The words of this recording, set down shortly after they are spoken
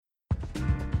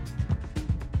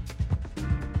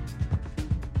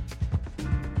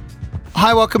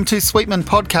Hi, welcome to Sweetman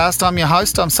Podcast. I'm your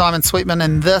host, I'm Simon Sweetman,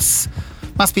 and this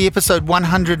must be episode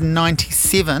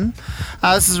 197.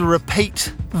 This is a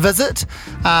repeat visit.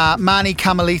 Mani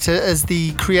Kamalita is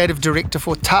the creative director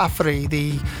for Tāwhiri,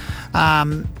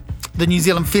 the New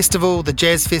Zealand festival, the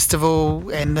jazz festival,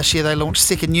 and this year they launched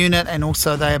Second Unit, and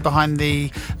also they are behind the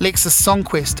Lexus Song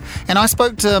Quest. And I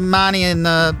spoke to Mani in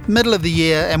the middle of the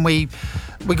year, and we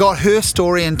got her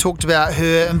story and talked about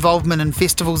her involvement in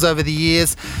festivals over the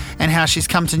years and how she's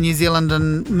come to New Zealand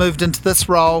and moved into this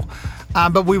role.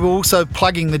 But we were also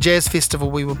plugging the jazz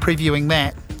festival. We were previewing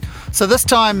that. So this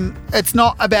time, it's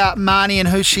not about Mani and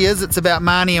who she is. It's about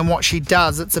Mani and what she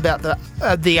does. It's about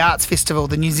the arts festival,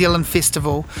 the New Zealand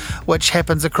festival, which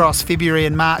happens across February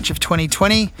and March of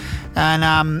 2020.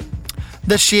 And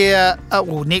this year,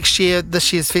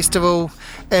 this year's festival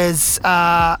is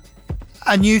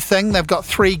a new thing. They've got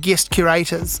 3 guest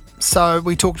curators. So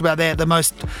we talked about that. The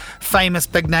most famous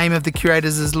big name of the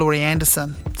curators is Laurie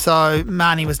Anderson. So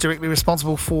Mani was directly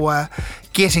responsible for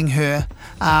getting her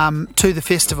to the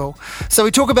festival. So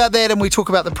we talk about that and we talk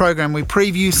about the program. We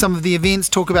preview some of the events,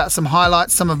 talk about some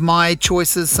highlights, some of my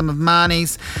choices, some of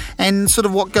Mani's, and sort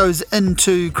of what goes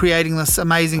into creating this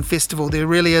amazing festival. There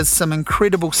really is some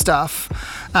incredible stuff.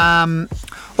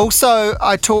 Also,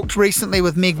 I talked recently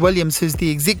with Meg Williams, who's the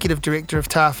executive director of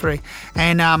Tāwhiri,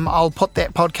 and I'll put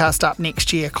that podcast up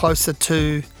next year closer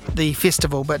to the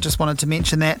festival, but just wanted to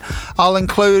mention that. I'll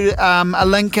include a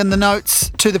link in the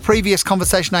notes to the previous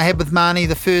conversation I had with Mani.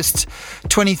 The first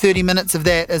 20-30 minutes of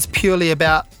that is purely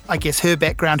about, I guess, her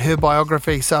background, her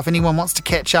biography. So if anyone wants to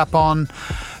catch up on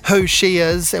who she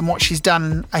is and what she's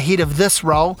done ahead of this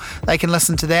role, they can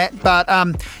listen to that. But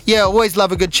always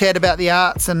love a good chat about the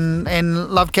arts and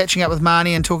love catching up with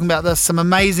Mani and talking about this. Some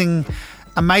amazing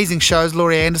shows.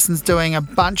 Laurie Anderson's doing a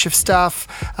bunch of stuff.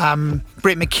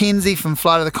 Brett McKenzie from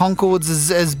Flight of the Conchords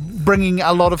is bringing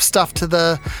a lot of stuff to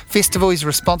the festival. He's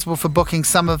responsible for booking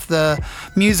some of the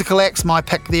musical acts. My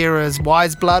pick there is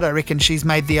Wise Blood. I reckon she's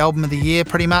made the album of the year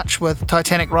pretty much with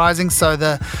Titanic Rising, so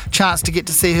the chance to get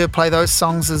to see her play those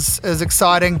songs is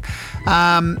exciting.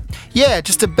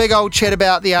 Just a big old chat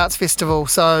about the arts festival.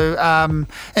 So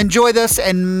enjoy this,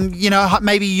 and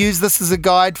maybe use this as a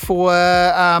guide for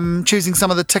choosing some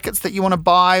of the tickets that you want to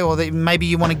buy or that maybe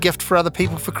you want to gift for other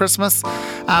people for Christmas.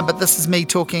 But this is me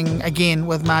talking again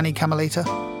with Mani Kamalita.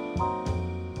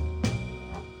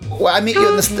 Well, I met you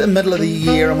in the middle of the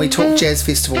year and we talked Jazz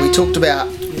Festival. We talked about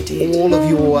all of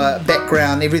your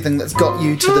background, everything that's got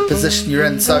you to the position you're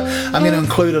in. So I'm going to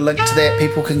include a link to that.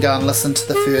 People can go and listen to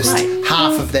the first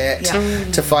half of that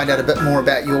to find out a bit more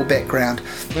about your background.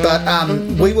 But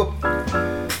we were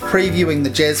previewing the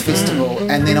jazz festival,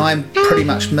 and then I pretty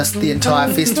much missed the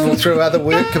entire festival through other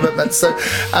work commitments. So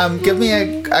give me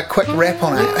a quick wrap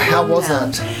on it. How was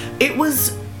it? It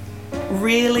was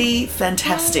really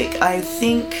fantastic. I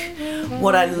think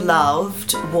what I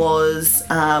loved was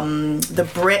the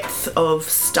breadth of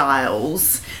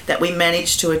styles that we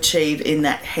managed to achieve in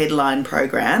that headline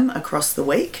program across the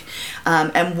week,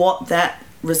 and what that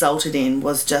resulted in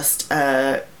was just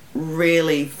a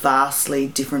really vastly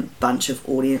different bunch of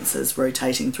audiences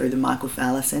rotating through the Michael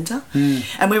Fowler Centre.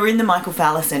 And we were in the Michael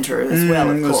Fowler Centre as well,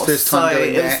 of course.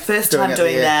 It was first time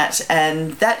doing that,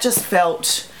 and that just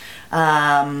felt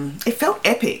it felt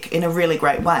epic in a really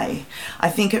great way. I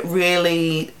think it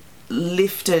really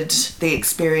lifted the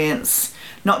experience,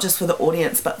 not just for the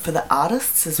audience but for the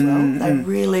artists as well. They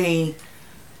really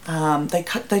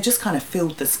they just kind of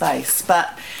filled the space.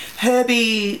 But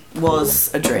Herbie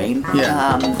was a dream,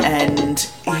 and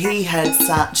he had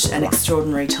such an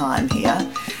extraordinary time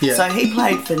here. So he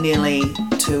played for nearly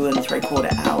 2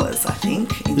 3/4 hours, I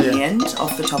think, in the end,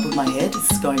 off the top of my head.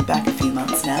 It's going back a few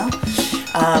months now.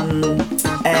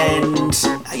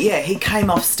 He came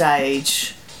off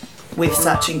stage with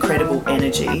such incredible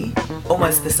energy,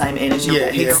 almost the same energy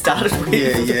that he'd started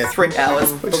with 3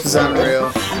 hours before. Which is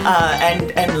unreal.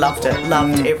 And loved it,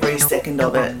 loved every second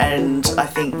of it. And I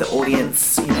think the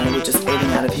audience, were just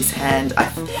eating out of his hand.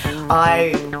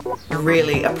 I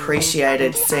really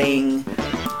appreciated seeing,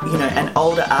 an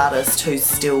older artist who's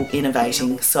still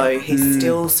innovating. So he's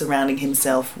still surrounding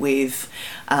himself with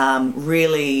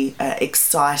really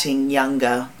exciting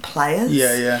younger players.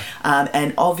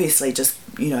 And obviously just,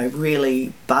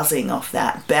 really buzzing off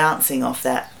that, bouncing off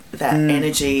that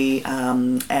energy,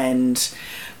 and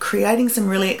creating some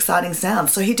really exciting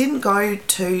sounds. So he didn't go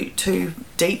too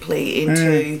deeply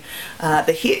into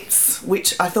the hits,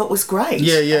 which I thought was great.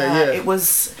 It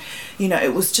was,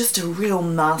 it was just a real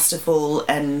masterful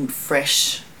and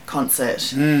fresh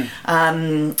concert.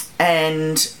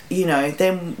 And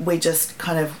then we just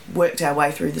kind of worked our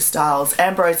way through the styles.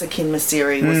 Ambrosia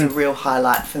Kinmasiri was a real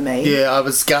highlight for me. Yeah, I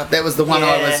was that was the one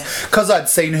I was, because I'd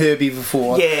seen Herbie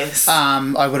before. Yes.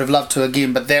 I would have loved to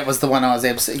again, but that was the one I was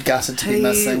absolutely gutted to be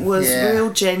missing. He was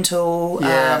real gentle,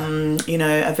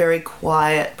 a very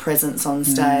quiet presence on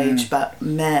stage, but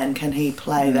man, can he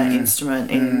play that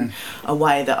instrument in a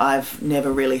way that I've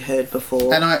never really heard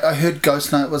before. And I heard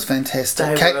Ghost Note was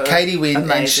fantastic. Katie went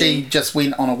amazing. And she just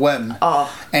went on a whim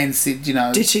and said,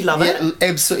 Did she love it?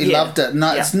 Absolutely loved it.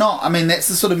 No, it's not. I mean, that's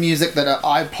the sort of music that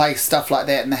I play stuff like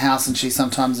that in the house, and she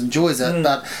sometimes enjoys it,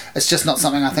 but it's just not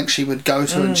something I think she would go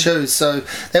to and choose. So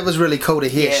that was really cool to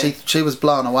hear. She was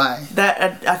blown away.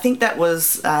 I think that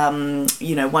was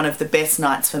one of the best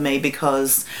nights for me,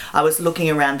 because I was looking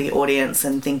around the audience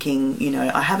and thinking,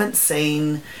 I haven't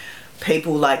seen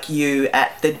people like you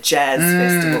at the jazz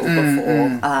festival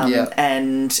before,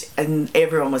 and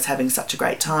everyone was having such a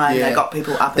great time. They got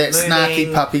people up and moving. That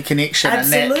snarky puppy connection.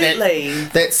 Absolutely.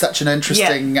 And that's such an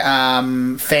interesting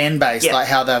fan base, like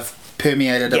how they've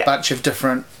permeated a bunch of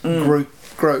different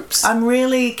groups. I'm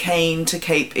really keen to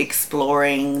keep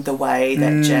exploring the way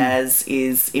that jazz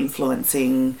is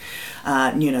influencing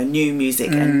new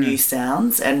music and new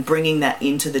sounds, and bringing that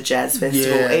into the jazz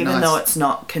festival, even though it's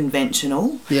not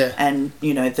conventional and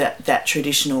that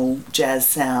traditional jazz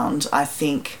sound. I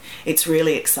think it's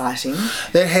really exciting.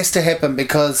 That has to happen,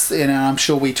 because I'm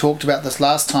sure we talked about this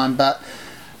last time, but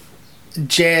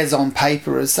jazz on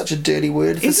paper is such a dirty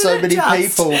word for so many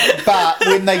people, but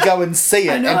when they go and see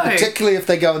it, and particularly if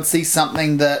they go and see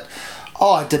something that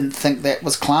I didn't think that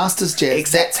was classed as jazz,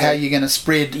 that's how you're going to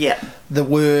spread the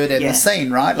word and the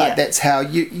scene, right? Like that's how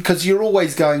because you're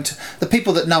always going to, the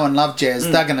people that know and love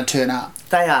jazz, they're going to turn up.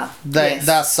 They are.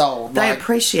 They're sold. They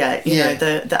appreciate,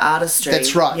 the artistry.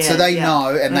 That's right. So they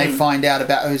know, and they find out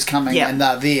about who's coming, and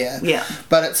they're there. Yeah.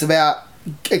 But it's about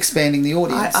expanding the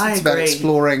audience. I it's about agree.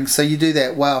 exploring. So you do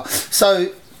that well.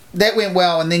 So that went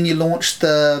well, and then you launched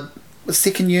the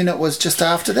second unit was just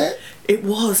after that? It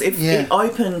was. It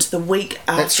opened the week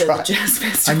after the Jazz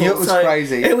Festival. I knew it was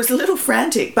crazy. It was a little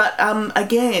frantic, but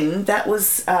again, that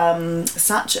was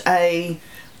such a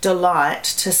delight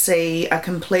to see a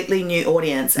completely new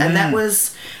audience, and that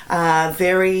was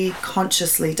very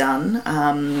consciously done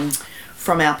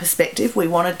from our perspective. We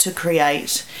wanted to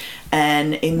create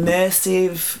an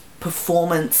immersive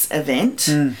performance event,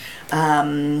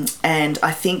 and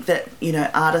I think that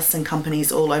artists and companies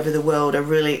all over the world are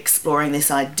really exploring this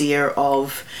idea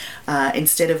of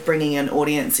instead of bringing an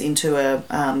audience into a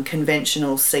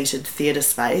conventional seated theatre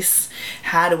space,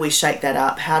 how do we shake that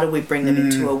up? How do we bring them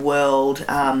into a world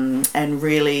and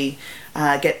really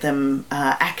get them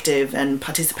active and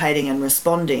participating and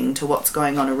responding to what's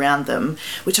going on around them,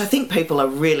 which I think people are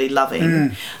really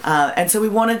loving. And so we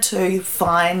wanted to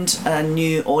find a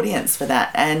new audience for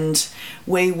that, and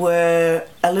we were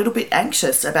a little bit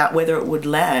anxious about whether it would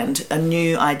land, a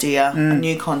new idea, a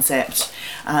new concept,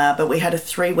 but we had a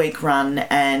 3-week run,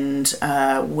 and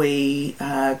we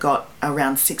got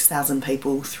around 6,000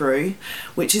 people through,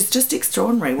 which is just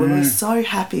extraordinary. We were so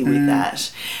happy with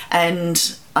that.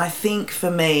 And I think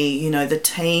for me, the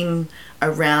team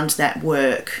around that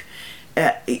work,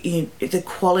 the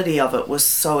quality of it was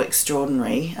so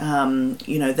extraordinary.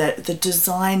 The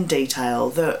design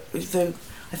detail,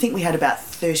 I think we had about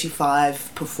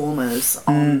 35 performers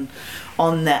on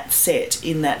that set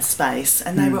in that space,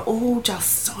 and they were all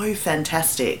just so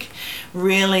fantastic.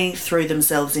 Really threw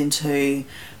themselves into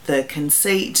the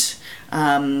conceit,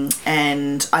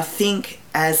 and I think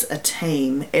as a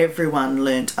team, everyone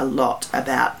learnt a lot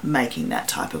about making that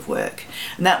type of work,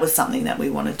 and that was something that we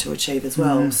wanted to achieve as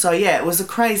well. So it was a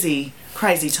crazy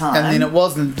time. And then it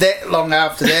wasn't that long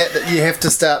after that you have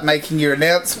to start making your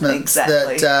announcements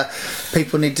that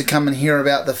people need to come and hear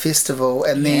about the festival,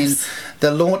 and then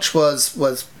the launch was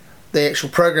the actual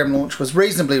program launch was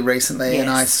reasonably recently, and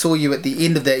I saw you at the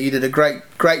end of that. You did a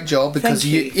great job, because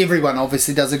everyone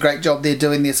obviously does a great job there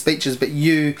doing their speeches, but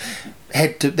you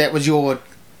had to, that was your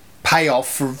payoff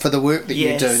for the work that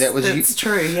you do. That's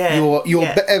true.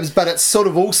 But it's sort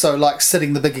of also like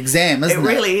sitting the big exam, isn't it? It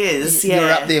really is. Yeah,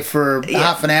 you're up there for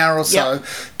half an hour or so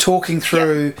talking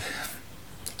through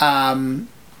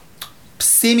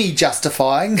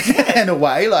semi-justifying in a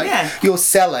way, you're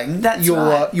selling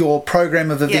your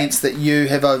program of events that you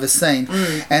have overseen.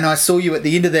 And I saw you at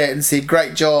the end of that and said,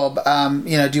 great job, do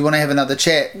you want to have another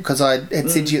chat? Because I had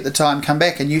said to you at the time, come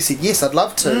back, and you said yes, I'd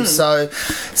love to. So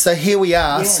here we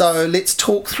are. So let's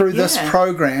talk through this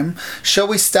program. Shall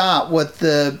we start with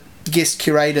the guest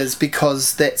curators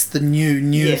because that's the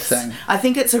new thing. I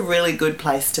think it's a really good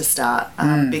place to start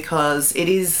because it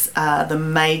is the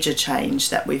major change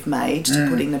that we've made to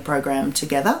putting the program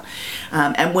together.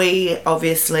 And we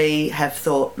obviously have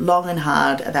thought long and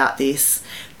hard about this.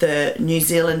 The New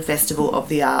Zealand Festival of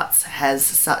the Arts has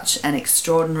such an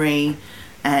extraordinary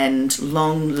and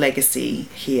long legacy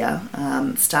here.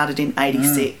 Started in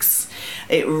 86.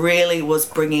 It really was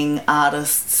bringing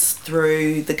artists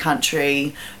through the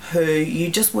country who you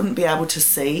just wouldn't be able to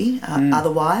see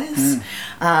otherwise.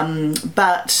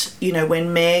 But, you know,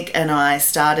 when Meg and I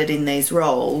started in these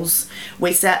roles,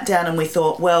 we sat down and we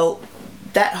thought, well,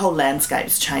 that whole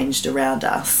landscape's changed around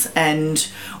us, and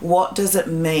what does it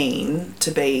mean to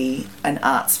be an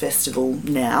arts festival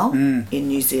now in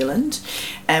New Zealand,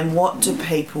 and what do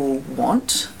people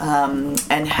want,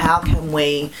 and how can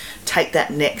we take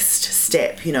that next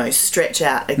step, you know, stretch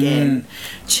out again,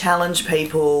 challenge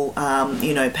people,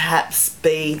 you know, perhaps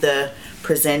be the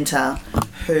presenter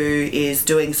who is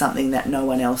doing something that no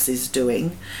one else is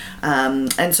doing.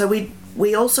 And so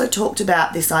we also talked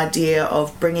about this idea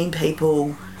of bringing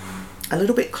people a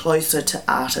little bit closer to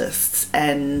artists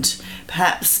and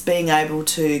perhaps being able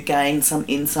to gain some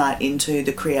insight into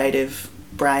the creative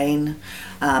brain,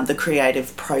 the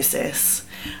creative process.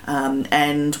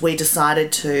 And we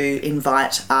decided to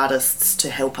invite artists to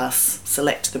help us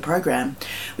select the program,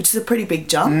 which is a pretty big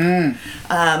jump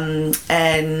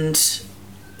and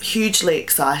hugely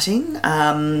exciting.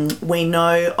 We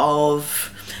know of,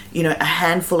 you know, a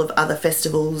handful of other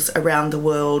festivals around the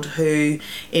world who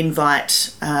invite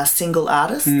single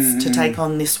artists to take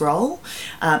on this role,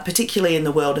 particularly in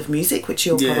the world of music, which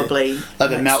you're probably like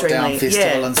the Meltdown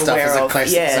Festival and stuff is a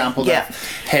classic example that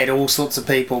had all sorts of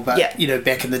people, but you know,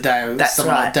 back in the day,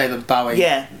 someone like David Bowie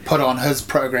put on his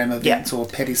program events, or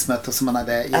Patti Smith or something like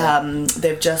that.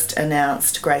 They've just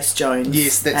announced Grace Jones.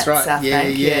 Yes, that's right. South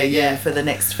Bank, for the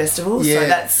next festival. So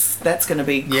that's going to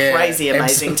be crazy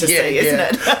amazing to see, isn't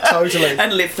it? Totally.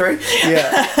 And live through.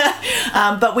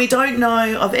 But we don't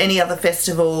know of any other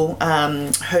festival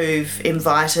who've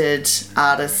invited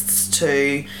artists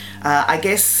to, I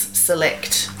guess,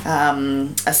 select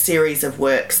a series of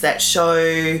works that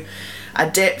show a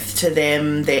depth to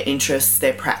them, their interests,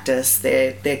 their practice,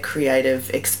 their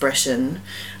creative expression.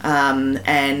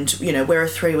 And, you know, we're a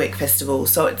 3-week festival,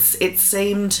 so it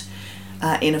seemed...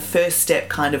 in a first step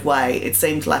kind of way, it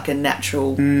seemed like a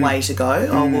natural way to go.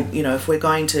 Oh, well, you know, if we're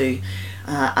going to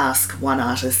ask one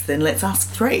artist, then let's ask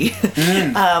 3.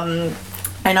 And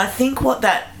I think what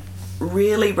that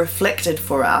really reflected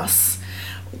for us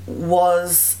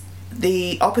was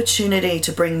the opportunity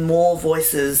to bring more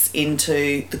voices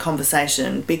into the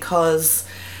conversation because,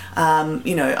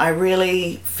 you know, I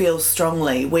really feel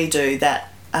strongly, we do,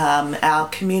 that our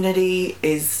community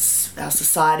our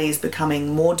society is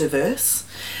becoming more diverse,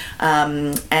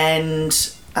 and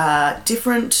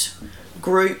different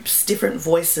groups, different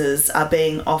voices are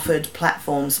being offered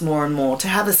platforms more and more to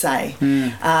have a say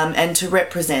and to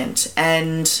represent.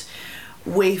 And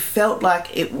we felt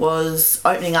like it was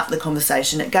opening up the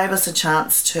conversation. It gave us a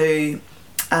chance to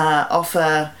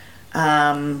offer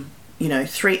you know,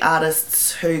 3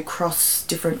 artists who cross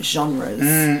different genres,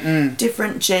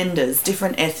 different genders,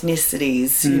 different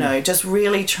ethnicities, you know, just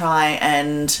really try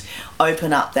and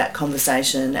open up that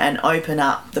conversation and open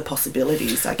up the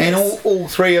possibilities, I guess. And all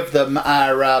 3 of them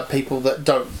are people that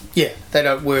they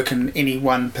don't work in any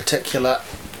one particular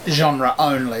genre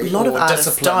only. A lot of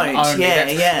artists don't. Only.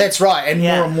 That's right, and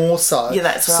more and more so. Yeah,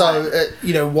 that's right. So,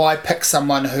 you know, why pick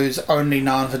someone who's only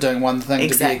known for doing one thing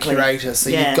to be a curator?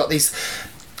 So you've got these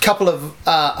couple of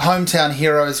hometown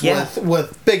heroes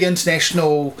with big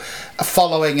international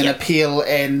following and appeal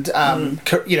and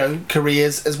you know,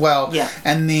 careers as well.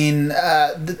 And then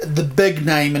the big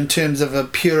name in terms of a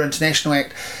pure international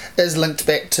act is linked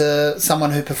back to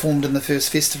someone who performed in the first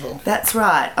festival. That's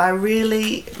right. I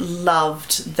really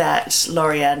loved that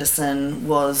Laurie Anderson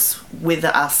was with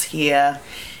us here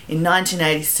in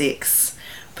 1986,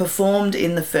 performed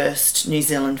in the first New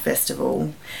Zealand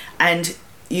festival, and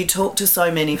you talk to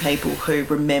so many people who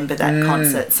remember that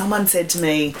concert. Someone said to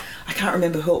me, I can't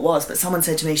remember who it was, but someone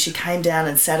said to me she came down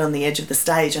and sat on the edge of the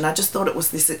stage, and I just thought it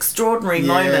was this extraordinary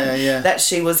moment that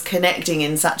she was connecting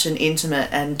in such an intimate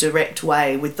and direct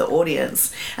way with the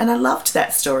audience. And I loved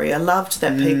that story. I loved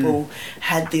that people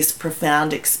had this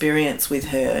profound experience with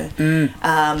her.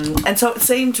 And so it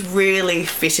seemed really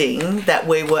fitting that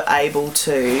we were able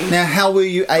to... Now, how were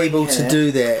you able to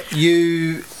do that?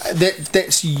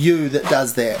 That's you that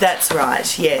does that. that. That's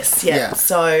right, yes, yeah.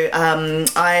 So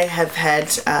I have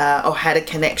had a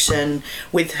connection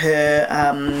with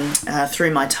her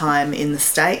through my time in the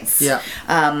States. Yeah.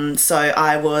 So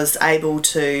I was able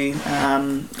to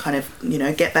kind of,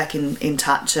 get back in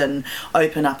touch and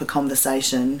open up a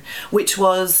conversation, which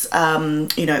was,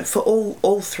 for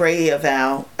all three of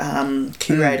our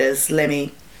curators,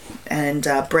 Lemmy and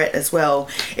Brett as well,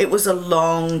 it was a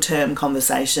long-term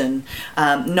conversation,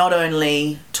 not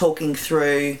only talking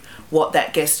through what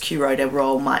that guest curator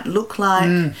role might look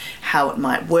like, how it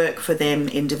might work for them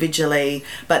individually,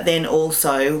 but then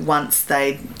also once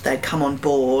they'd come on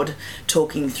board,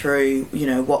 talking through,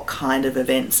 what kind of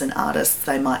events and artists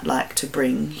they might like to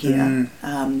bring here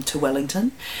to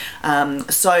Wellington.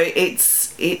 So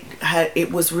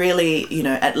it was really,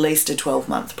 at least a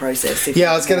 12-month process.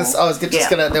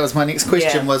 That was my next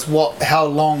question, was how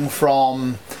long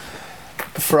from,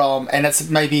 and it's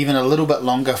maybe even a little bit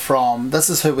longer from, this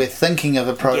is who we're thinking of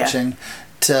approaching,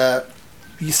 to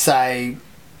you say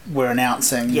we're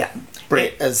announcing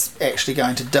Brett is actually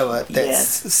going to do it.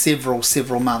 That's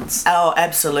several months. Oh,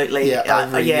 absolutely.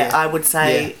 I would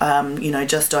say,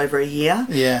 just over a year.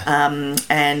 Yeah.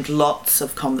 And lots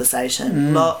of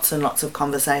conversation, lots and lots of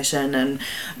conversation. And,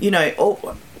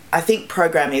 I think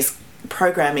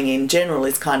programming in general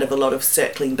is kind of a lot of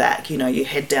circling back. You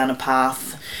head down a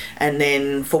path, and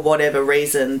then for whatever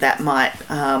reason that might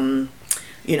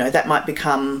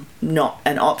become not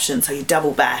an option, so you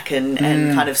double back and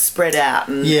kind of spread out,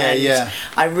 and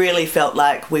I really felt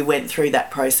like we went through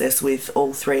that process with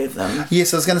all three of them.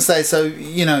 Yes, I was going to say, so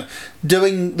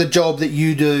doing the job that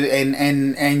you do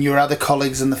and your other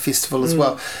colleagues in the festival as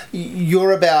well,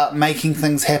 you're about making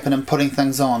things happen and putting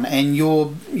things on, and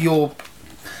your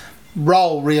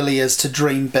role really is to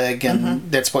dream big,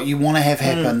 and that's what you want to have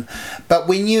happen. But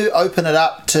when you open it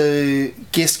up to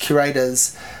guest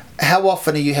curators, how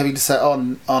often are you having to say, oh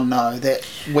no, that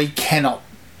we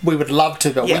would love to,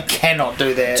 but we cannot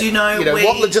do that? Do you know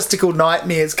what logistical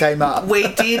nightmares came up? We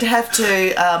did have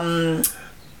to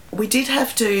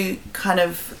kind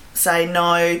of say,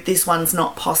 no, this one's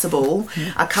not possible,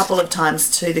 a couple of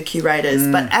times to the curators,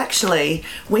 but actually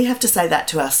we have to say that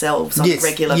to ourselves on a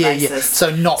regular basis.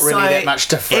 So not really that much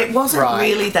different. It wasn't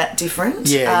really that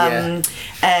different.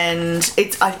 And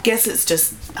I guess it's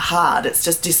just hard, it's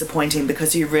just disappointing,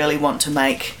 because you really want to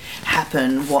make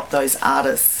happen what those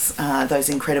artists, those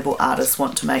incredible artists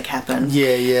want to make happen.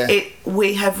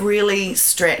 We have really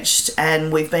stretched,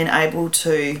 and we've been able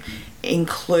to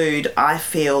include, I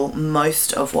feel,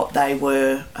 most of what they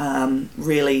were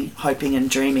really hoping and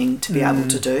dreaming to be able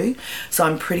to do. So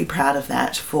I'm pretty proud of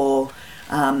that for,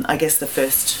 I guess, the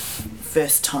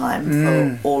first time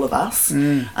for all of us.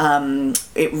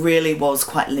 It really was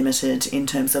quite limited in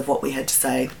terms of what we had to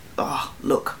say. Oh,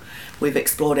 look, we've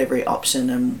explored every option,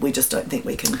 and we just don't think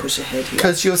we can push ahead here.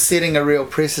 Because you're setting a real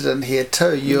precedent here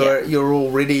too. You're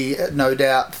already, no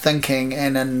doubt, thinking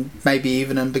and maybe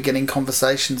even in beginning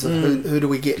conversations of who do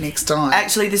we get next time.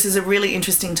 Actually, this is a really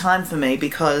interesting time for me,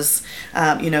 because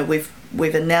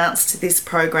we've announced this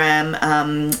program,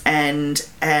 and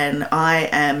I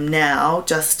am now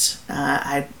just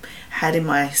I had in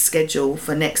my schedule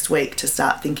for next week to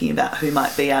start thinking about who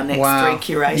might be our next three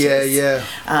curators.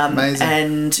 Amazing.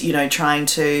 And trying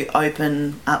to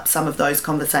open up some of those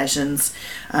conversations,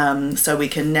 so we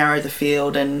can narrow the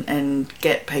field and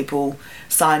get people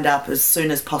signed up as soon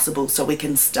as possible, so we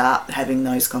can start having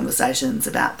those conversations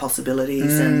about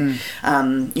possibilities and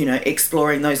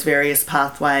exploring those various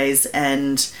pathways,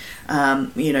 and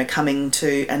coming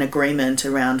to an agreement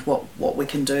around what we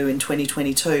can do in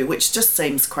 2022, which just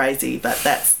seems crazy, but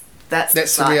that's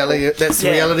the reality. That's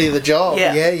the reality of the job.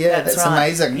 That's right.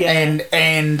 Amazing.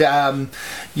 And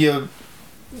you're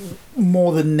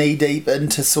more than knee deep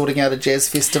into sorting out a jazz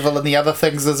festival and the other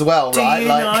things as well, right? Do you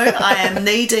know, I am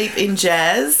knee deep in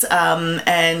jazz,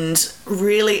 and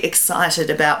really excited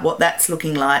about what that's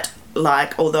looking like.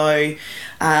 Although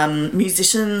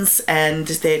musicians and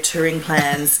their touring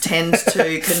plans tend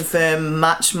to confirm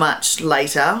much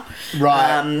later.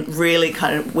 Right. Really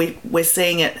kind of, we're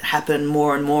seeing it happen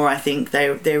more and more. I think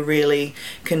they're really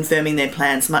confirming their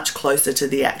plans much closer to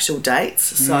the actual dates.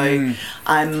 So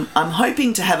I'm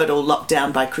hoping to have it all locked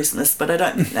down by Christmas, but I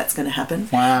don't think that's going to happen.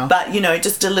 Wow. But,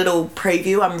 just a little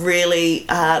preview. I'm really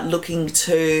looking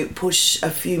to push a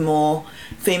few more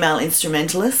female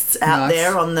instrumentalists out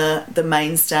there on the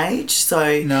main stage.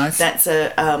 So that's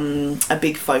a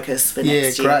big focus for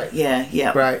next year. Great.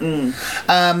 Yeah. Great.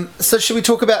 So should we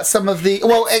talk about some of the...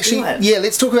 Well,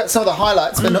 let's talk about some of the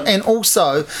highlights, and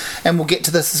also, and we'll get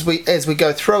to this as we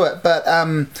go through it, but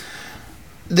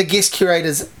the guest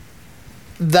curators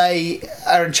they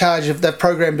are in charge of, they've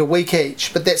programmed a week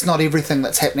each, but that's not everything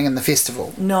that's happening in the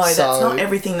festival. No, that's not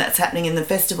everything that's happening in the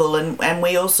festival, and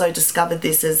we also discovered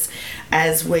this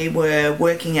as we were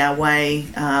working our way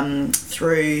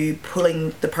through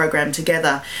pulling the program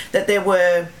together, that there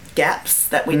were gaps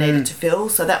that we needed to fill.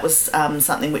 So that was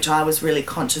something which I was really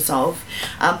conscious of,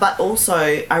 but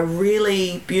also a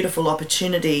really beautiful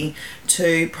opportunity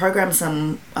to program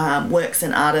some works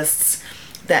and artists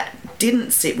that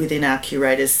didn't sit within our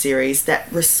curators series,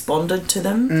 that responded to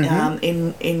them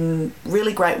in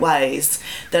really great ways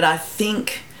that I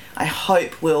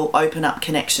hope will open up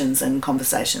connections and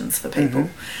conversations for people.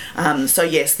 So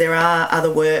yes, there are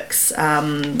other works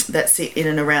that sit in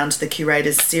and around the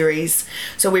Curators series.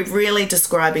 So we're really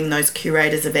describing those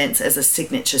Curators events as a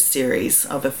signature series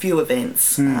of a few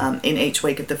events in each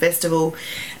week of the festival.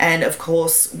 And of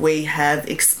course, we have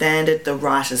expanded the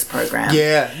Writers program.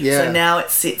 Yeah. So now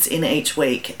it sits in each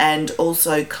week. And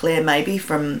also Claire Mabey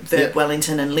from Verb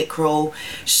Wellington and Lit Crawl,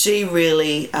 she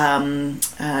really kind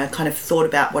of thought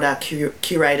about what our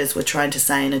curators were trying to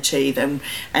say and achieve,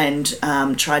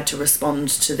 and tried to respond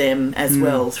to them as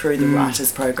well through the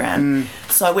Writers program.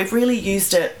 So we've really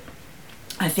used it,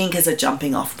 I think, as a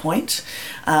jumping off point,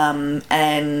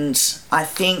 and I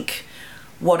think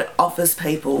what it offers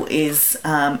people is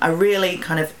a really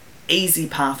kind of easy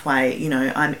pathway. You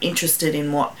know, I'm interested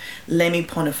in what Lemmy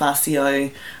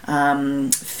Bonifacio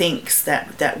thinks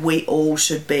that we all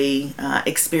should be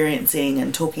experiencing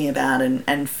and talking about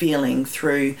and feeling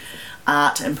through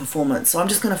art and performance. So I'm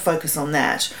just going to focus on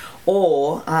that.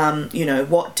 Or, you know,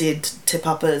 what did Te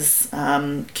Papa's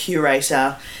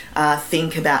curator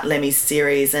think about Lemmy's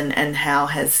series, and how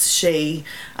has she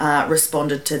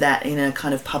responded to that in a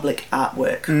kind of public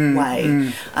artwork way?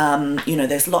 You know,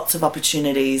 there's lots of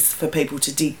opportunities for people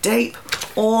to dig deep,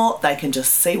 or they can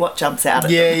just see what jumps out at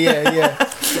them. Yeah.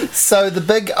 So the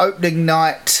big opening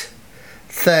night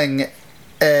thing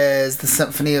is the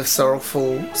Symphony of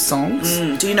Sorrowful Songs.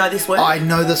 Do you know this work? I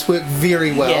know this work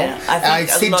very well. Yeah, I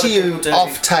think said to you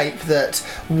off tape that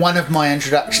one of my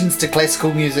introductions to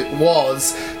classical music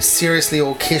was seriously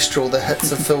orchestral, the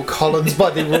hits of Phil Collins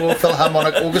by the Royal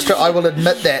Philharmonic Orchestra. I will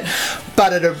admit that.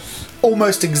 But at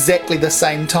almost exactly the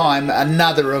same time,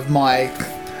 another of my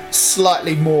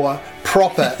slightly more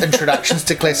proper introductions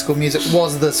to classical music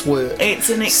was this work. It's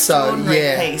an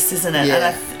extraordinary piece, isn't it? Yeah.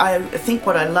 And I think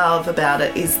what I love about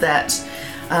it is that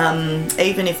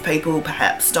even if people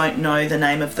perhaps don't know the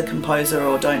name of the composer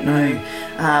or don't know,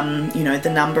 you know, the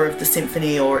number of the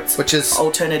symphony or its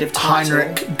alternative title.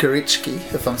 Heinrich Gorecki,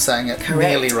 if I'm saying it Correct.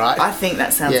 nearly right. I think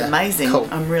that sounds amazing. Cool.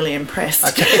 I'm really impressed.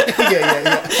 Okay.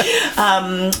 Yeah.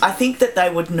 I think that they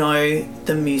would know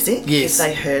the music Yes. if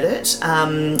they heard it.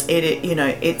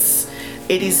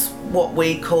 It is what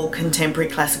we call contemporary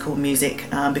classical music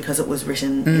because it was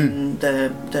written in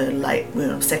the late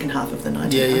second half of the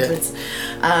 1900s.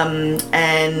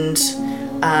 And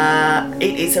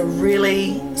it is a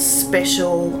really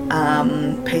special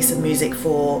piece of music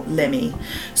for Lemmy.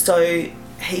 So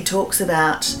he talks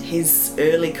about his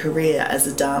early career as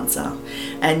a dancer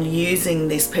and using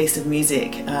this piece of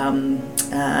music in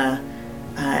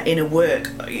a work,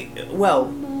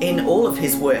 in all of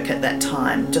his work at that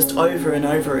time, just over and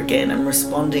over again, and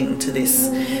responding to this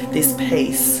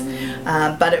piece.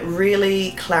 But it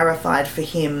really clarified for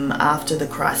him after the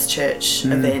Christchurch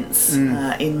events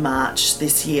in March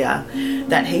this year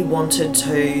that he wanted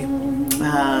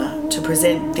to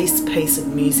present this piece of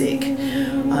music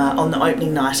on the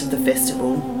opening night of the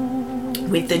festival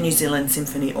with the New Zealand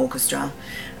Symphony Orchestra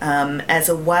as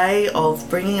a way of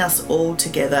bringing us all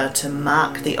together to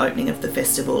mark the opening of the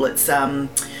festival. It's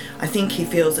I think he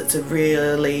feels it's a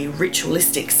really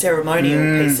ritualistic,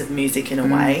 ceremonial piece of music in a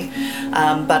way,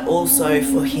 but also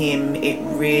for him it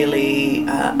really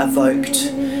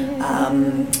evoked,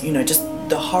 just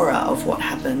the horror of what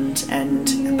happened,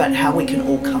 but how we can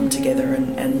all come together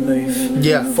and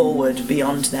move forward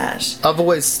beyond that. I've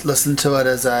always listened to it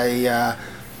as a,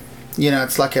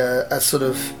 it's like a sort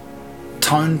of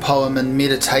tone poem and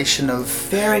meditation of,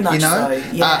 very much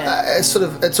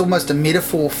it's almost a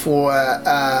metaphor for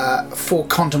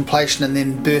contemplation and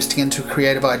then bursting into a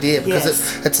creative idea, because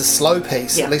it's a slow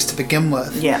piece, at least to begin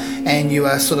with, and you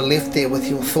are sort of left there with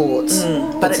your thoughts.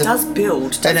 But it does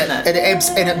build, doesn't it?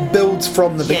 And it builds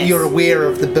from the you're aware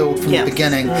of the build from the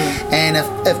beginning. And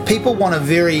if people want a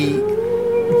very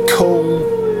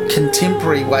cool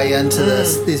contemporary way into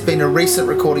this. There's been a recent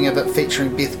recording of it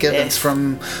featuring Beth Gibbons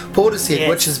from Portishead,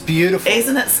 which is beautiful.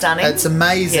 Isn't it stunning? It's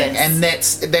amazing, and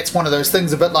that's one of those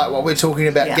things, a bit like what we're talking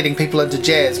about, getting people into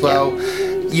jazz. Well,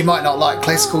 you might not like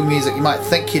classical music, you might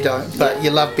think you don't, but you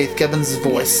love Beth Gibbons'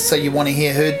 voice, so you want to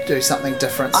hear her do something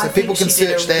different. So people can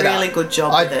search that up. Really good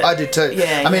job with it. I do too.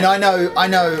 Yeah, I mean, I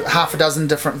know half a dozen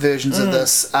different versions of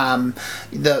this.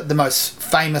 The most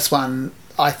famous one,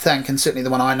 I think, and certainly the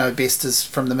one I know best, is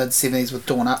from the mid-70s with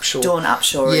Dawn Upshaw. Dawn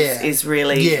Upshaw is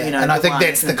really, and I think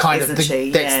that's the kind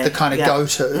of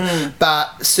go-to.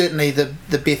 But certainly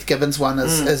the Beth Gibbons one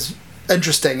is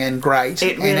interesting and great,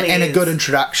 and a good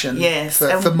introduction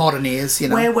for modern ears.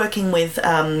 We're working with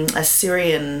a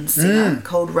Syrian singer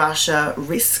called Rasha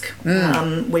Risk,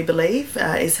 we believe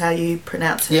is how you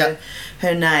pronounce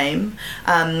her name,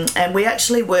 and we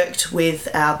actually worked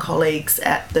with our colleagues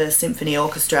at the Symphony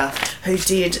Orchestra, who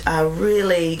did a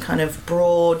really kind of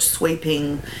broad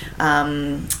sweeping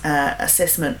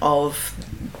assessment of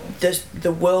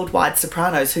the worldwide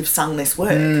sopranos who've sung this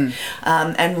work,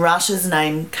 and Rasha's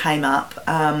name came up,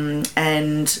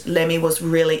 and Lemmy was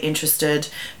really interested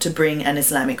to bring an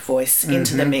Islamic voice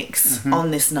into the mix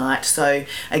on this night. So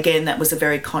again, that was a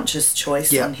very conscious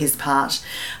choice on his part,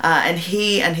 and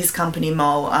he and his company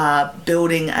Mole are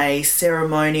building a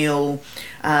ceremonial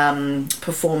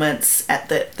performance at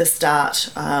the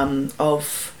start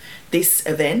of this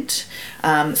event.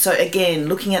 So again,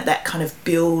 looking at that kind of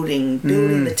building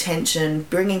the tension,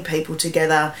 bringing people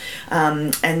together,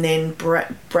 and then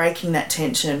breaking that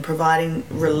tension, providing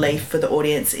relief for the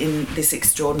audience in this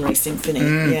extraordinary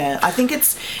symphony. I think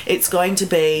it's going to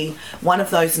be one of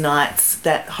those nights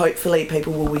that hopefully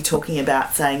people will be talking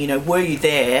about, saying, were you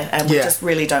there? And we just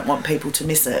really don't want people to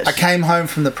miss it. I came home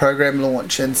from the program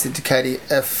launch and said to Katie,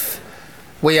 if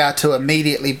we are to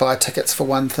immediately buy tickets for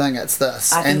one thing, it's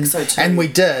this. I think so too. And we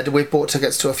did. We bought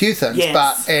tickets to a few things,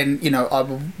 I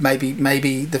will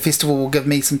maybe the festival will give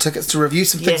me some tickets to review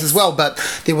some things as well. But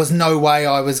there was no way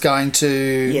I was going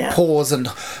to pause and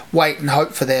wait and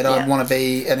hope for that. I'd want to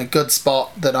be in a good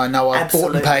spot that I know I've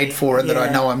bought and paid for, and that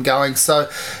I know I'm going. So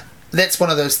that's one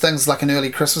of those things, like an early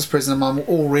Christmas present. I'm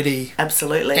already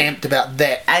amped about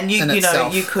that. And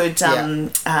you could.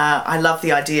 I love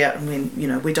the idea. I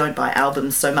mean, we don't buy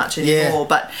albums so much anymore,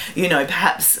 but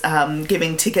perhaps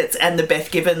giving tickets and the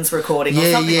Beth Gibbons recording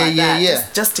or something like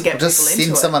that, just to get people into it. Just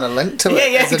send someone a link to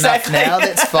it. Is enough now.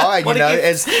 That's fine.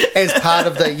 As part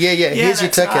of the here's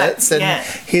your tickets, and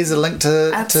here's a link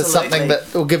to something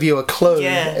that will give you a clue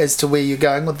as to where you're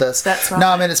going with this. That's right. No,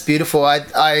 I mean, it's beautiful.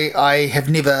 I have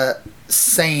never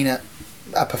seen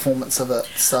a performance of it,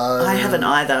 so I haven't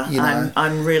either.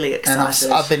 I'm really excited,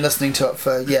 and I've been listening to it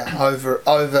for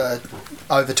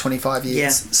over 25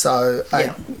 years, so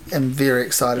I am very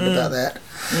excited about that.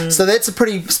 So that's a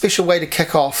pretty special way to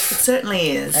kick off. It certainly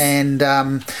is. And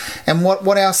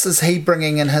what else is he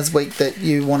bringing in his week that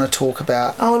you want to talk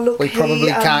about? Oh, look, we probably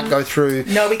can't go through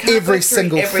every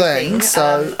single thing.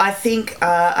 So I think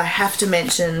I have to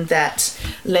mention that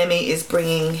Lemmy is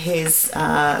bringing his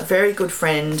very good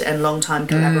friend and longtime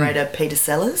collaborator Peter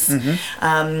Sellers,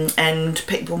 and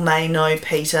people may know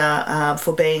Peter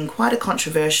for being quite a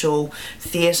controversial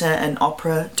theatre and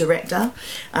opera director,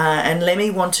 and Lemmy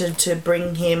wanted to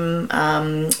bring him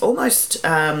almost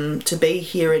to be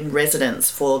here in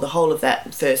residence for the whole of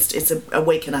that first, it's a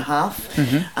week and a half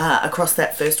across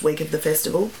that first week of the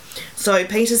festival. So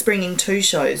Peter's bringing two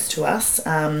shows to us,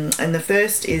 and the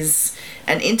first is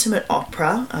an intimate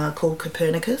opera called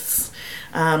Copernicus,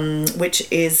 which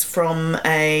is from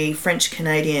a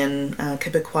French-Canadian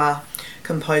Quebecois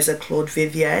composer, Claude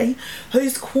Vivier,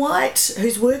 whose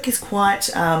work is quite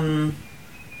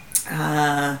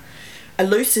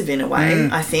elusive in a way,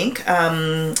 I think,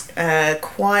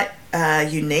 quite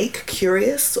unique,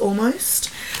 curious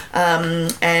almost,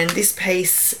 and this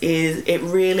piece it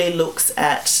really looks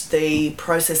at the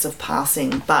process of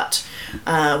passing, but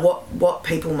what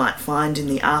people might find in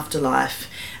the afterlife,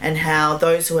 and how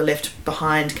those who are left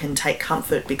behind can take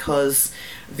comfort, because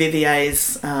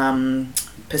Vivier's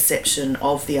perception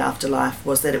of the afterlife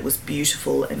was that it was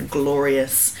beautiful and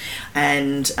glorious,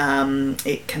 and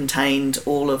it contained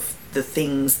all of the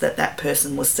things that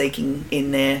person was seeking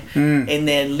in their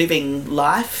living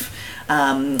life,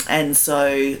 and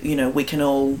so we can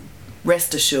all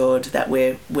rest assured that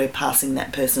we're passing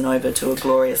that person over to a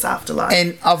glorious afterlife.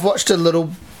 And I've watched a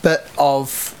little bit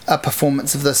of a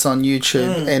performance of this on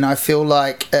YouTube, and I feel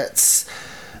like this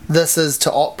is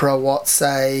to opera what,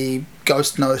 say,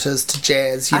 Ghost Note is to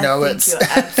jazz. You know, you're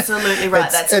absolutely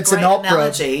right. That's a great an opera,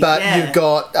 analogy. but you've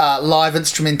got live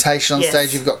instrumentation on Yes.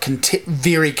 stage. You've got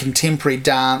very contemporary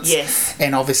dance, Yes.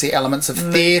 and obviously elements of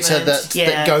theatre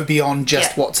that go beyond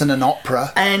just what's in an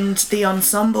opera. And the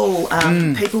ensemble,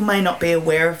 people may not be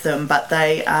aware of them, but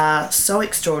they are so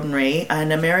extraordinary.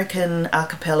 An American a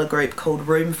cappella group called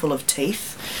Roomful of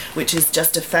Teeth, which is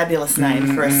just a fabulous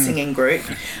name for a singing group.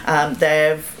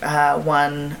 They've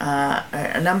won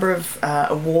a number of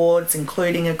awards,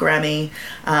 including a Grammy.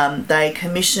 They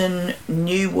commission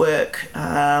new work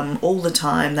all the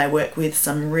time. They work with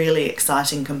some really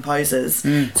exciting composers.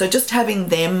 So just having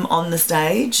them on the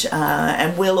stage,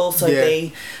 and we'll also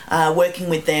be working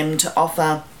with them to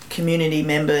offer community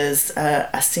members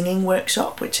a singing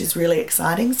workshop, which is really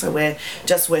exciting. So we're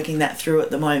just working that through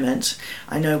at the moment.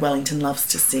 I know Wellington loves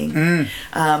to sing.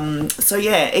 So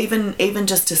yeah, even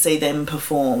just to see them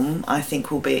perform, I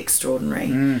think will be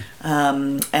extraordinary.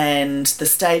 And the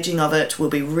staging of it will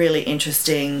be really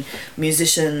interesting.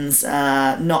 Musicians,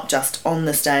 not just on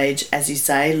the stage, as you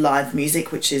say, live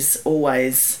music, which is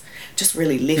always just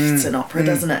really lifts an opera,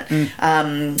 doesn't it?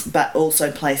 But also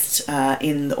placed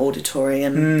in the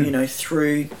auditorium, you know,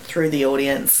 through the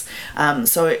audience.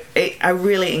 So a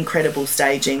really incredible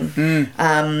staging.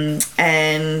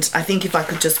 And I think if I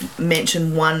could just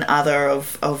mention one other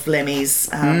of Lemmy's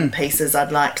pieces,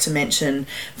 I'd like to mention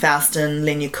Faustin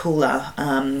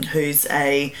Lenyakula, who's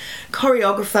a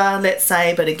choreographer, let's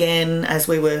say, but again, as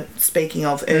we were speaking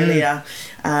of earlier,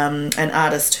 an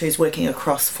artist who's working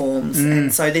across forms.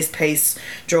 And so this piece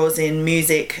draws in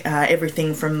music,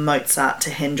 everything from Mozart to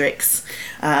Hendrix,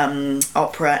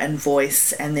 opera and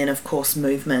voice, and then of course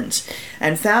movement.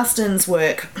 And Faustin's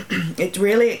work, it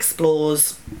really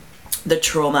explores the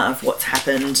trauma of what's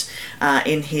happened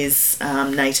in his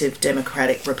native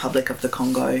Democratic Republic of the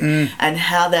Congo, and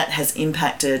how that has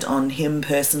impacted on him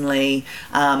personally,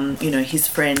 you know, his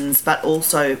friends, but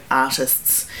also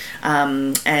artists.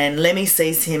 And Lemmy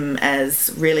sees him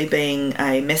as really being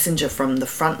a messenger from the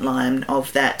front line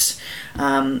of that,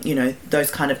 you know,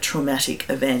 those kind of traumatic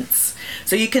events.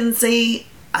 So you can see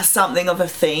something of a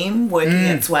theme working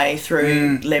its way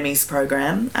through Lemmy's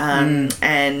program,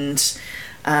 and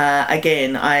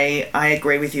again, I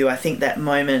agree with you. I think that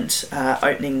moment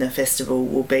opening the festival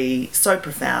will be so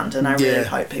profound, and I really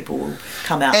hope people will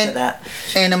come out for that.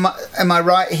 And am I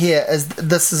right here?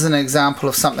 This is an example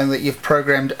of something that you've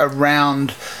programmed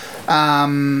around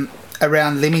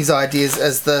Lemmy's ideas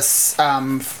as this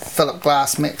Philip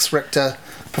Glass, Max Richter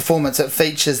performance. It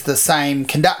features the same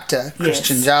conductor,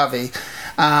 Christian Jarvi.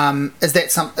 Is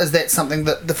that something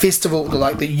that the festival,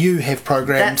 like, that you have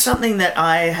programmed? That's something that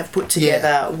I have put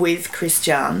together with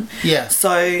Christian. Yeah.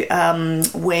 So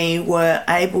we were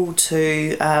able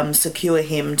to secure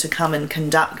him to come and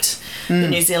conduct the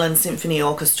New Zealand Symphony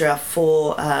Orchestra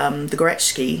for the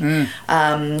Goretzky,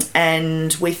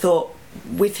 and we thought,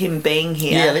 with him being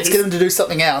here, let's get him to do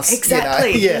something else.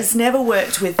 Exactly. You know? He's never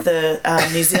worked with the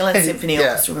New Zealand Symphony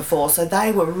Orchestra before, so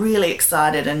they were really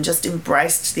excited and just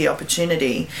embraced the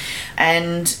opportunity.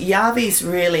 And Jarvi's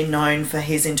really known for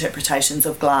his interpretations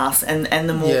of Glass and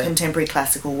the more contemporary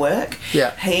classical work.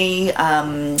 Yeah. He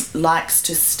likes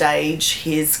to stage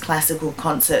his classical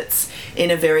concerts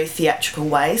in a very theatrical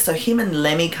way. So him and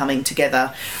Lemmy coming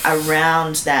together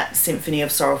around that Symphony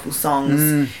of Sorrowful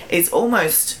Songs is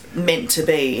almost meant to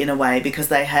be, in a way, because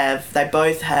they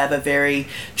both have a very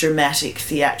dramatic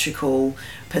theatrical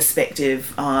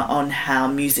perspective on how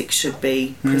music should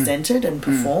be presented and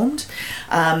performed.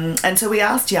 And so we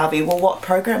asked Jarvi, well, what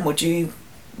program would you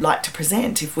like to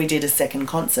present if we did a second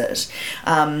concert?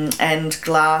 And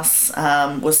Glass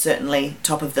was certainly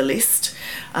top of the list.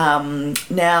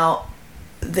 Now,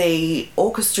 the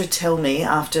orchestra tell me,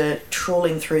 after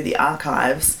trawling through the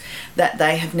archives, that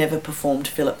they have never performed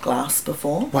Philip Glass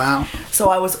before. Wow. So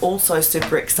I was also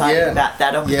super excited about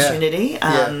that opportunity,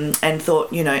 and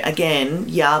thought, you know, again,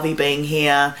 Jarvi being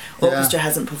here, orchestra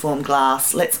hasn't performed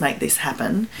Glass, let's make this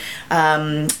happen.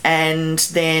 And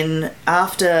then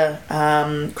after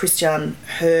Christian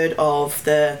heard of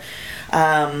the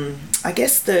I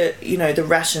guess the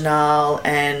rationale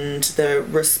and the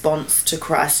response to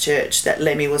Christchurch that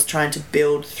Lemmy was trying to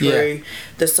build through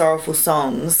the Sorrowful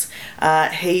Songs,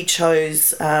 he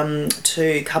chose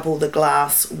to couple the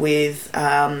Glass with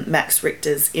Max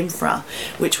Richter's Infra,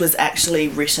 which was actually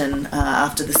written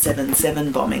after the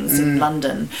 7/7 bombings in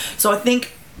London. So I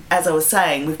think, as I was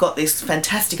saying, we've got this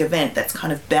fantastic event that's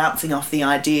kind of bouncing off the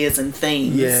ideas and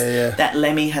themes that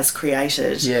Lemmy has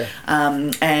created.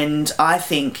 And I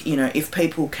think, you know, if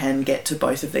people can get to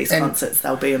both of these concerts,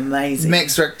 they'll be amazing.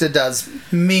 Max Richter does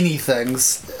many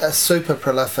things, super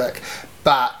prolific.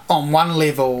 but on one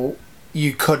level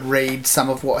you could read some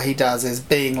of what he does as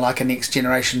being like a next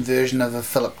generation version of a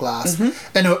Philip Glass,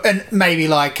 and maybe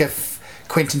like if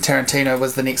Quentin Tarantino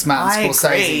was the next Martin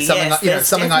Scorsese, something like,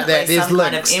 something like that. There's some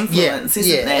links. Kind of influence,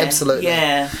 isn't there? Absolutely.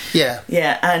 Yeah.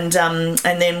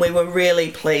 And then we were really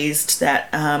pleased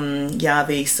that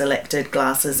Yavi selected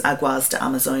Glass's Aguas de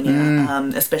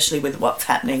Amazonia, especially with what's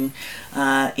happening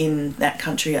in that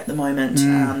country at the moment,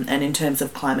 and in terms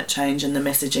of climate change and the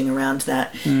messaging around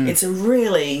that. It's a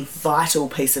really vital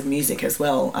piece of music as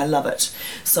well. I love it.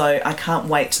 So I can't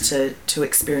wait to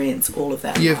experience all of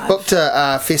that. You've live. booked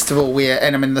a festival where,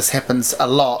 and I mean this happens a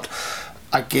lot,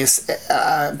 I guess,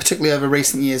 particularly over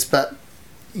recent years, but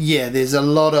yeah, there's a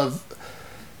lot of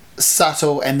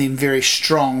subtle and then very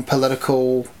strong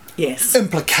political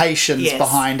implications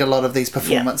behind a lot of these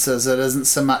performances. It isn't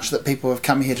so much that people have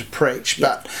come here to preach,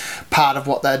 but part of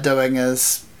what they're doing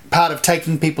is, part of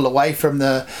taking people away from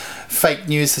the fake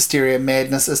news hysteria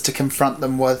madness is to confront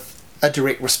them with a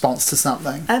direct response to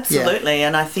something. Absolutely.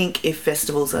 And I think if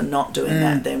festivals are not doing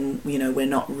that, then we're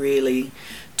not really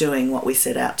doing what we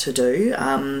set out to do.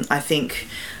 I think,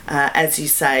 as you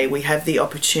say, we have the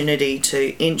opportunity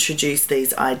to introduce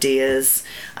these ideas,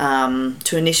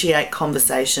 to initiate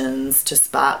conversations, to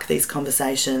spark these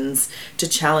conversations, to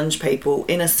challenge people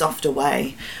in a softer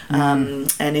way,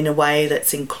 and in a way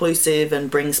that's inclusive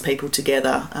and brings people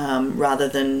together, rather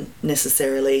than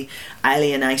necessarily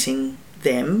alienating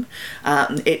them.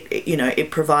 It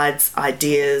provides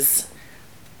ideas,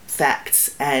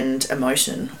 facts and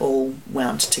emotion all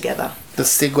wound together. This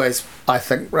segues, I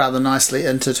think, rather nicely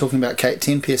into talking about Kate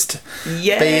Tempest being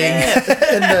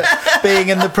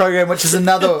in the program, which is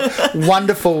another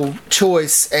wonderful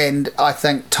choice, and I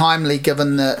think timely,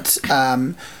 given that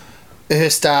her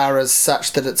star is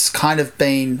such that it's kind of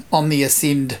been on the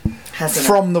ascend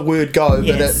from the word go,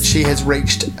 but she has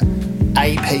reached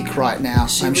a peak right now.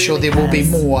 I'm sure there will be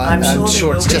more. I'm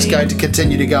sure it's just going to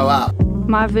continue to go up.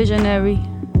 My visionary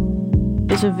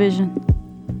is a vision.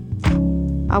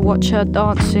 I watch her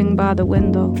dancing by the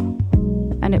window,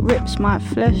 and it rips my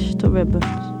flesh to ribbons.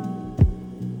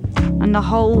 And the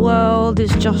whole world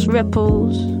is just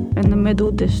ripples in the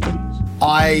middle distance.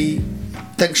 I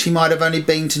think she might have only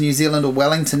been to New Zealand or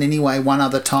Wellington anyway one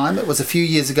other time. It was a few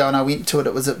years ago and I went to it.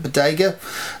 It was at Bodega,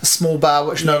 a small bar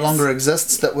which no longer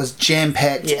exists, that was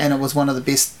jam-packed, and it was one of the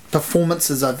best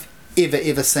performances I've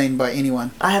ever seen by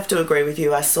anyone. I have to agree with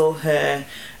you. I saw her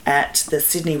at the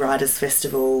Sydney Writers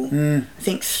Festival, I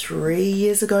think 3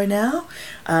 years ago now,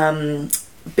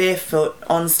 barefoot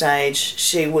on stage.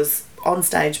 She was on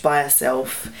stage by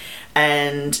herself,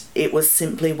 and it was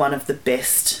simply one of the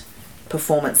best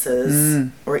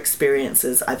performances or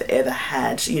experiences I've ever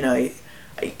had.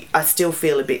 I still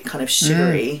feel a bit kind of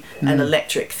shivery and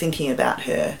electric thinking about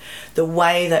her. The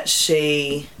way that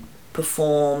she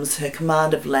performs, her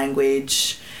command of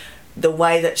language, the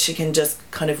way that she can just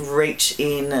kind of reach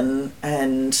in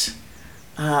and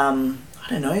I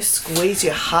don't know, squeeze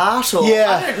your heart, or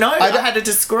I don't know how to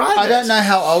describe it. I don't know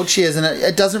how old she is, and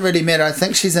it doesn't really matter. I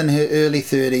think she's in her early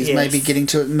 30s, maybe getting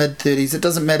to mid-30s. It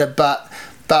doesn't matter, but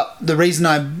the reason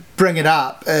I bring it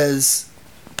up is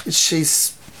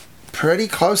she's pretty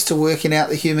close to working out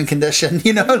the human condition,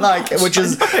 which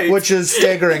is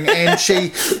staggering, and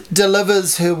she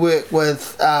delivers her work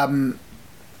with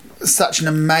such an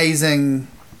amazing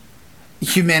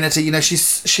humanity.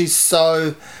 She's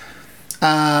so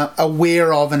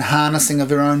aware of and harnessing of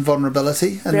her own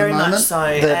vulnerability in very the moment. Much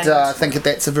so. That I think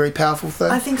that's a very powerful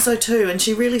thing. I think so too, and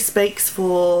she really speaks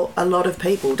for a lot of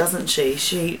people, doesn't she?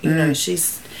 She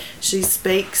she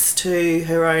speaks to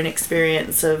her own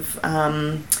experience of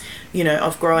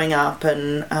of growing up,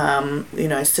 and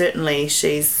certainly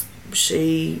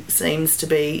she seems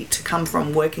to come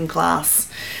from working class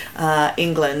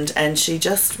England, and she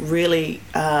just really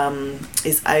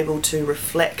is able to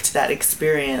reflect that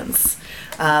experience,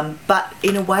 but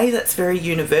in a way that's very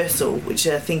universal, which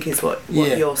I think is what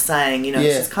you're saying.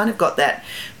 She's kind of got that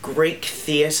Greek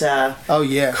theatre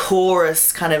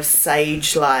chorus kind of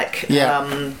sage-like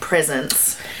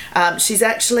presence. She's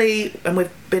actually, and we've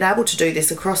been able to do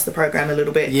this across the program a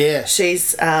little bit. Yeah.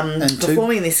 She's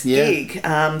performing this gig,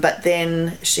 but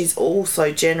then she's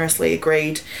also generously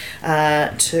agreed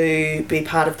to be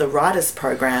part of the writers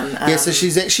program. So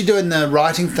she's actually doing the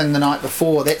writing thing the night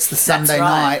before. That's the Sunday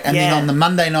night, and then on the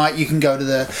Monday night you can go to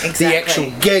the actual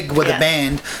gig with a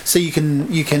band. So you can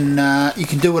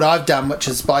do what I've done, which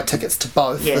is buy tickets to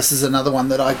both. Yes. This is another one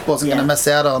that I wasn't going to miss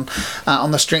out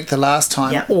on the strength of last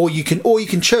time. Or you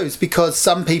can choose, because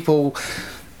some people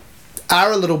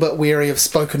are a little bit wary of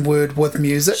spoken word with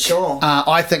music. Sure.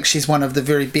 I think she's one of the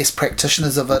very best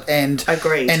practitioners of it, and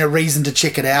Agreed. And a reason to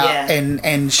check it out. Yeah.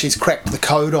 And she's cracked the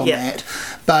code on Yeah. that.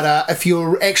 But if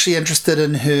you're actually interested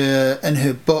in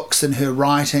her books and her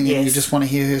writing, and you Yes. just want to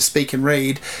hear her speak and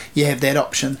read, you have that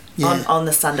option. Yeah. On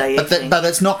the Sunday evening. But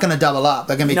it's not going to double up.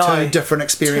 They're going to be No. two different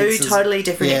experiences. Two totally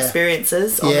different Yeah.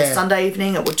 experiences. On Yeah. the Sunday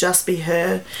evening, it will just be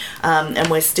her, and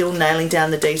we're still nailing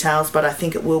down the details, but I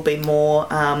think it will be more,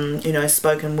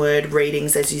 spoken word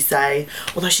readings, as you say.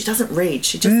 Although she doesn't read,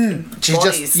 she just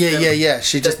embodies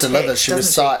She the just delivers. text, She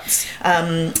doesn't recites.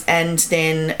 and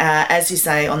then, as you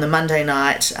say, on the Monday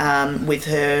night, with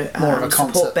her More of a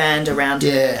concert. support band around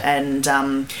Yeah. her, and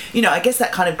I guess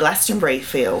that kind of Glastonbury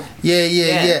feel.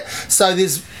 Yeah. So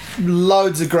there's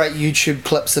loads of great YouTube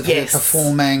clips of Yes. her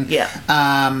performing. Yeah.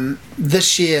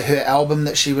 This year, her album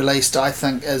that she released, I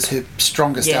think, is her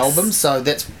strongest Yes. album. So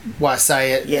that's why I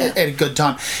say it Yeah. at a good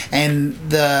time. And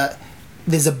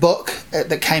there's a book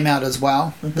that came out as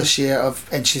well this year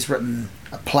and she's written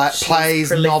plays,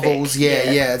 prolific. novels.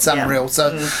 Yeah, it's unreal.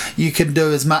 So you can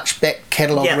do as much back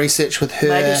catalogue Yeah. research with her.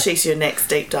 Maybe she's your next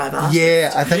deep dive artist.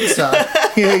 Yeah, I think so.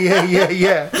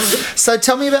 Yeah. So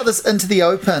tell me about this Into the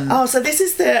Open. Oh, so this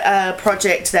is the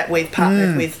project that we've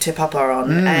partnered with Te Papa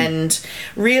on, and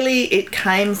really it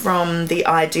came from the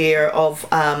idea of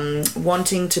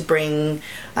wanting to bring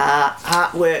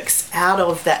artworks out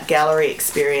of that gallery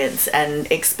experience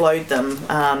and explode them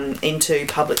into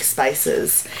public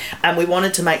spaces, and we wanted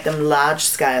to make them large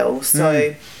scale.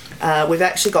 So we've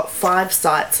actually got 5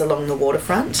 sites along the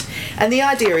waterfront, and the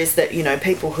idea is that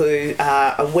people who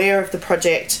are aware of the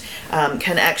project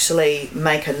can actually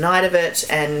make a night of it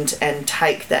and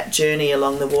take that journey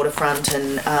along the waterfront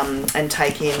and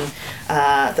take in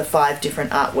the 5 different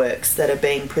artworks that are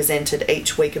being presented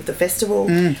each week of the festival.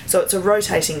 So it's a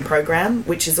rotating program,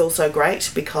 which is also great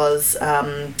because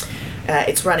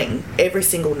it's running every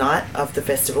single night of the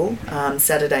festival,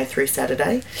 Saturday through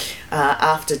Saturday,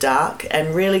 after dark,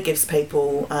 and really gives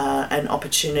people an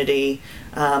opportunity,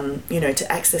 to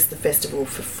access the festival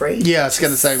for free. Yeah, I was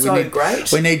going to say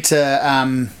great. We need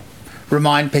to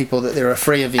remind people that there are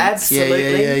free events.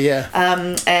 Absolutely. Yeah.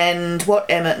 And what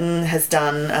Emma has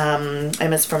done,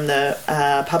 Emma's from the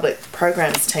public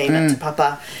programs team at Te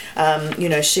Papa.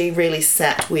 She really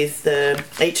sat with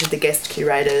each of the guest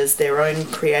curators, their own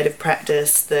creative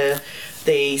practice, the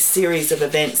series of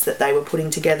events that they were putting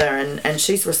together, and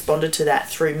she's responded to that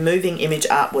through moving image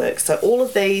artwork. So all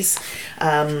of these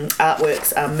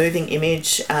artworks are moving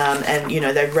image, and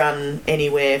they run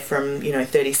anywhere from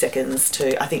 30 seconds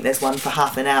to, I think there's one for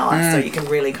half an hour, so you can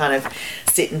really kind of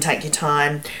sit and take your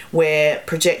time. We're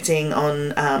projecting on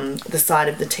the side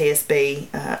of the TSB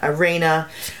arena,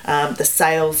 the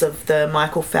sails of the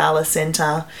Michael Fowler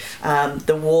Centre,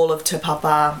 the wall of Te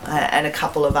Papa, and a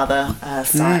couple of other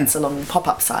sites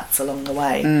pop-up sites along the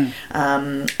way.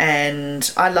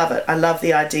 And I love it. I love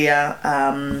the idea,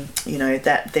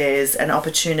 that there's an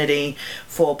opportunity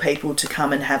for people to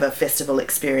come and have a festival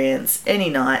experience any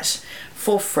night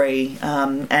for free,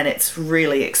 and it's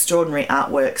really extraordinary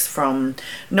artworks from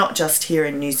not just here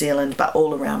in New Zealand but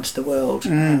all around the world.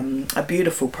 A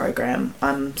beautiful program.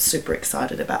 I'm super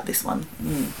excited about this one.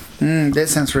 That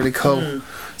sounds really cool.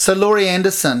 So Laurie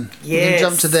Anderson, you can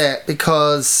jump to that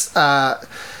because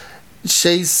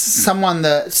she's someone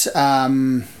that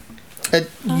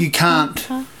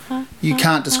you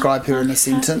can't describe her in a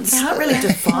sentence. You can't really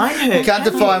define her. You can't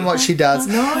define what she does.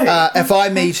 No. If I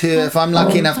meet her, if I'm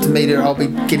lucky enough to meet her, I'll be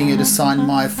getting her to sign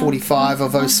my 45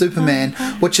 of O Superman,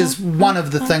 which is one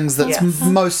of the things that's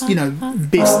most,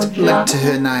 best linked to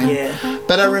her name. Yeah.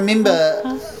 But I remember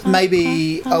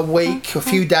maybe a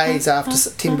few days after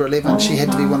September 11, she had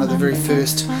to be one of the very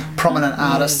first prominent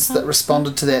artists that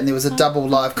responded to that, and there was a double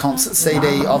live concert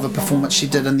CD of a performance she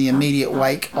did in the immediate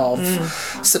wake of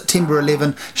September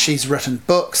 11. She's written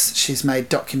books, she's made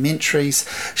documentaries,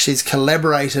 she's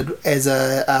collaborated as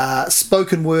a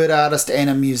spoken word artist and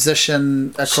a musician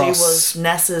across... She was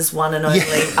NASA's one and only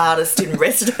artist in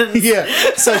residence. Yeah,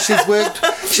 so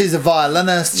she's a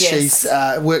violinist, she's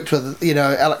worked with,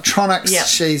 electronics,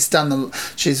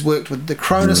 she's worked with the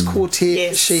Cronus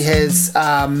Quartet, she has,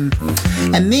 and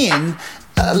then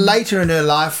later in her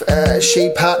life,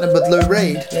 she partnered with Lou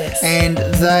Reed, and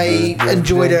they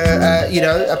enjoyed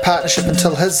a partnership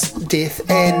until his death.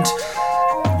 And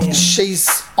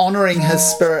she's honouring his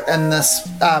spirit in this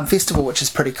festival, which is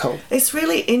pretty cool. It's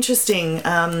really interesting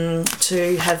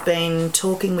to have been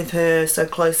talking with her so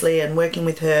closely and working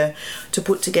with her to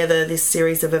put together this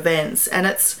series of events. And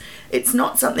it's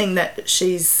not something that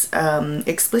she's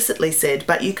explicitly said,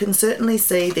 but you can certainly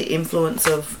see the influence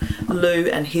of Lou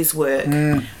and his work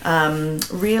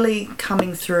really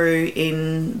coming through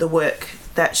in the work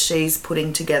that she's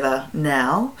putting together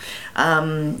now.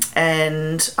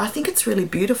 And I think it's really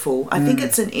beautiful. I think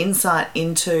it's an insight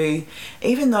into,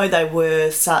 even though they were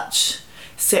such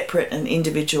separate and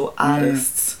individual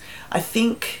artists, I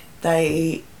think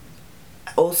they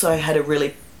also had a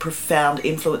really profound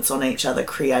influence on each other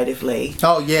creatively.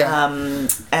 Oh, yeah.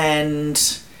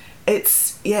 And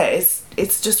it's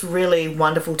just really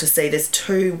wonderful to see. There's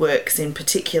two works in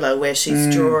particular where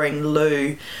she's drawing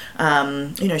Lou.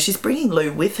 She's bringing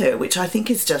Lou with her, which I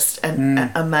think is just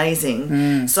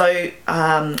amazing. So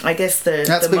I guess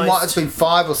it's been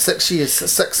 5 or 6 years.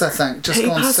 6, I think. He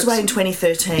passed away in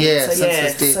 2013. Yeah, so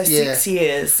since his death. 6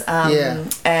 years.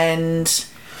 And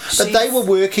but they were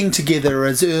working together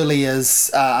as early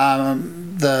as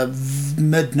the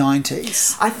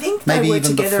mid-90s. I think maybe they were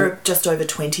even together before. just over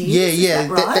 20 years. Yeah,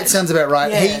 that sounds about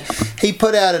right. Yeah. He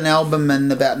put out an album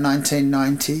in about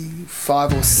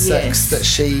 1995 or 6 that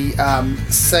she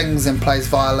sings and plays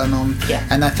violin on,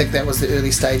 and I think that was the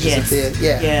early stages of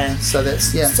their So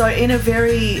that's So in a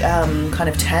very kind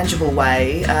of tangible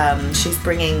way, she's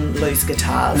bringing Lou's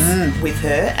guitars with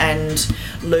her, and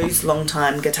Lou's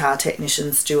longtime guitar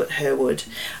technician Stuart Herwood,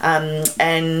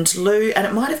 and Lou, and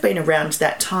it might have been around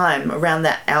that time, around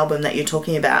that album that you're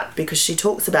talking about, because she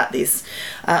talks about this,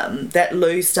 that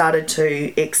Lou started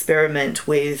to experiment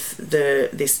with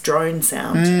this drone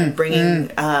sound and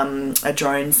bringing a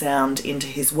drone sound into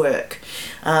his work,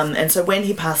 and so when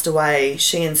he passed away,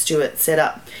 she and Stuart set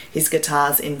up his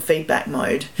guitars in feedback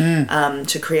mode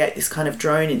to create this kind of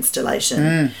drone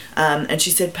installation, and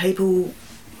she said people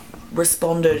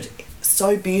responded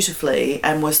so beautifully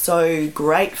and were so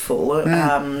grateful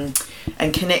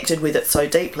and connected with it so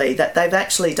deeply that they've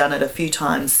actually done it a few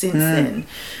times since then,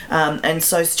 and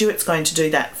so Stuart's going to do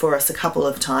that for us a couple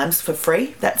of times for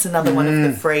free. That's another one of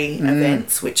the free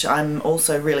events, which I'm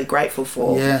also really grateful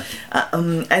for.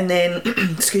 And then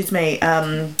excuse me,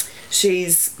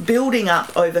 she's building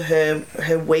up over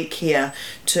her week here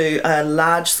to a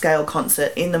large scale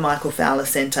concert in the Michael Fowler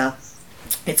Centre.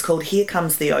 It's called Here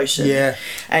Comes the Ocean.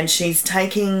 And she's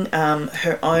taking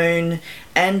her own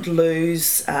and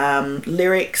Lou's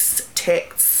lyrics,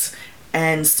 texts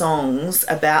and songs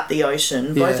about the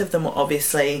ocean. Both of them were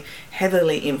obviously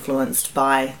heavily influenced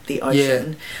by the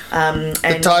ocean. And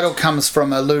the title comes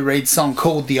from a Lou Reed song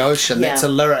called The Ocean. That's a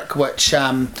lyric which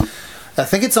I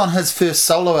think it's on his first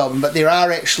solo album, but there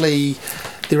are actually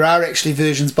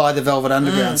versions by the Velvet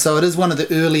Underground, so it is one of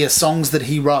the earlier songs that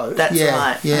he wrote. That's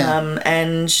right.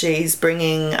 And she's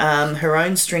bringing her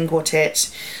own string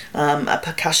quartet, a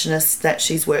percussionist that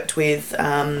she's worked with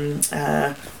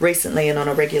recently and on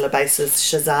a regular basis,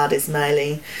 Shazad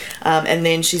Ismaili, and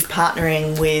then she's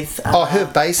partnering with her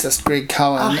bassist Greg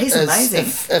Cohen. He's amazing.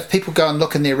 If people go and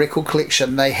look in their record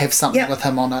collection, they have something with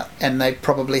him on it, and they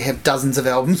probably have dozens of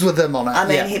albums with him on it. I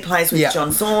mean, he plays with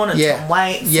John Zorn and Tom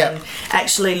Waits, and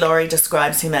actually Laurie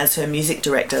describes him as her music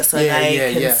director, so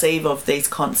they conceive of these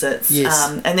concerts.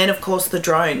 And then of course the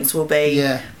drones will be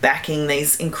backing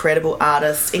these incredible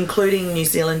artists, including New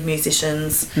Zealand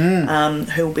musicians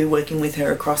who will be working with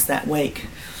her across that week.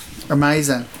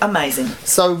 Amazing.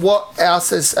 So what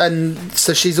else is, and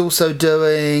so she's also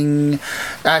doing,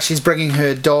 she's bringing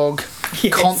her dog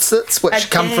concerts, which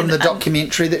come from the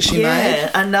documentary that she made.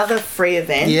 Another free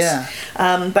event.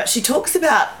 But she talks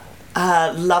about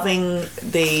loving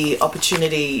the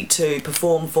opportunity to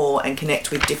perform for and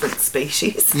connect with different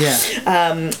species.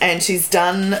 And she's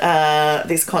done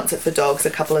this concert for dogs a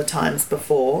couple of times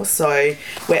before, so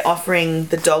we're offering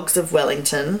the Dogs of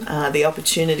Wellington the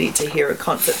opportunity to hear a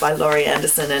concert by Laurie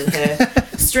Anderson and her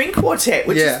string quartet,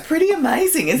 which is pretty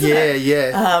amazing, isn't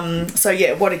it? So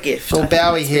what a gift. Well,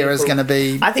 Bowie here is going to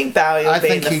be, I think Bowie will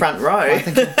be in the front row.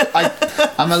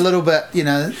 I'm a little bit,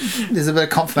 there's a bit of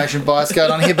confirmation bias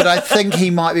going on here, but I think he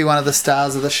might be one of the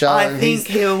stars of the show. I think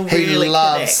he'll really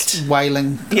loves connect.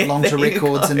 Wailing along to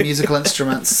records and musical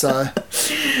instruments. So,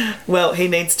 well, he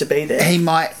needs to be there. He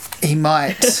might he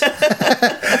might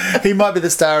he might be the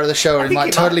star of the show, or he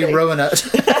might totally ruin it.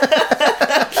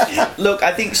 Look,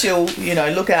 I think she'll,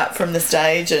 look out from the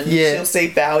stage and she'll see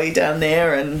Bowie down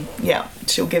there, and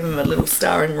she'll give him a little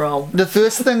starring role. The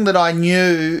first thing that I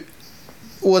knew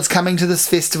was coming to this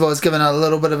festival, I was given a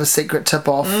little bit of a secret tip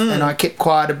off, and I kept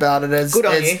quiet about it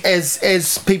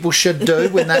as people should do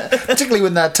when they, particularly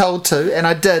when they're told to, and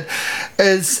I did.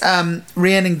 Is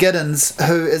Rhiannon Giddens,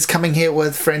 who is coming here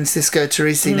with Francesco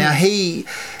Teresi. Now he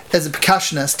is a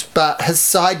percussionist, but his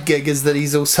side gig is that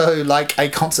he's also like a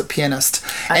concert pianist,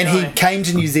 and he came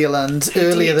to New Zealand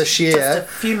earlier this year, just a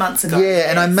few months ago. Yeah,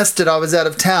 and I missed it. I was out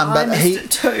of town, but I missed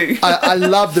it too. I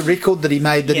love the record that he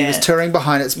made that he was touring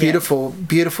behind. It's beautiful,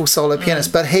 beautiful solo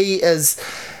pianist. But he is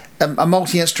a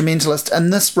multi-instrumentalist. In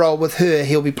this role with her,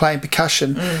 he'll be playing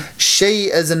percussion. She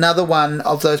is another one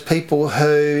of those people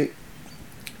who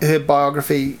her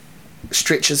biography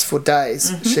stretches for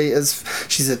days.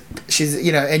 She's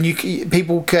you know, and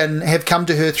people can have come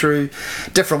to her through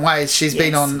different ways. She's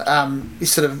been on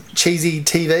sort of cheesy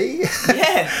TV,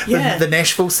 the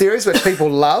Nashville series, which people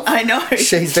love. I know.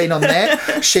 She's been on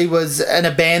that. She was in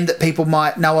a band that people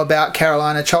might know about,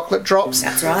 Carolina Chocolate Drops.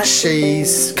 That's right.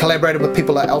 She's collaborated with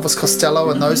people like Elvis Costello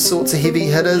and those sorts of heavy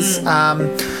hitters.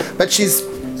 But she's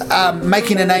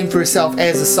making a name for herself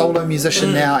as a solo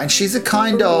musician now, and she's a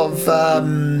kind of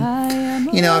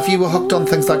you know, if you were hooked on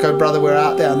things like Oh Brother Where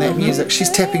Art Thou and that music, she's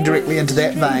tapping directly into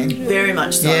that vein. Very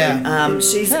much so.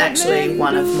 She's actually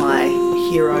one of my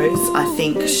heroes. I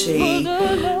think she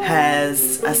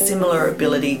has a similar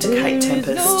ability to Kate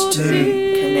Tempest to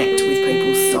connect with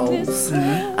people's souls.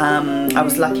 I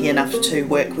was lucky enough to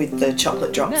work with the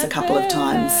Chocolate Drops a couple of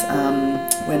times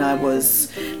when I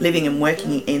was living and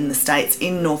working in the States,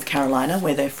 in North Carolina,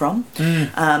 where they're from.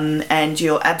 And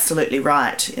you're absolutely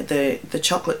right. The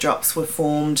Chocolate Drops were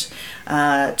formed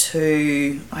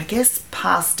to, I guess,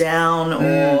 pass down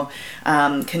or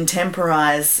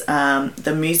contemporize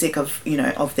the music of, you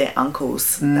know, of their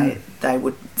uncles. They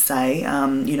would say,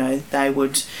 you know, they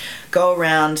would go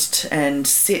around and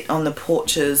sit on the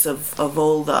porches of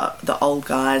all the old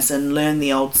guys and learn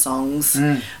the old songs.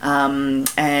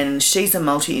 And she's a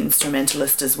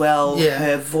multi-instrumentalist as well.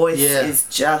 Her voice is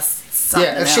just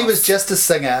if she was just a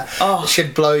singer,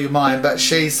 she'd blow your mind. But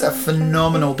she's a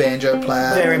phenomenal banjo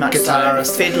player, very much guitarist,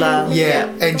 so. Fiddler.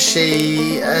 And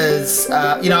she is.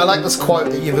 You know, I like this quote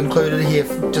that you've included here,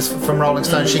 just from Rolling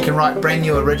Stone. She can write brand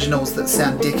new originals that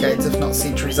sound decades, if not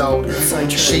centuries old. So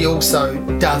true. She also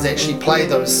does actually play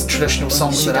those traditional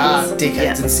songs that are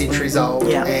decades and centuries old.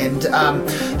 And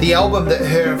the album that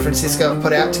her and Francesco have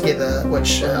put out together,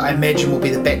 which I imagine will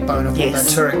be the backbone of all their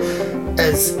touring,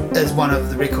 is one of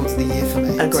the records of the year for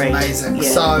me. Agreed. It's amazing.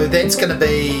 So that's going to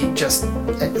be just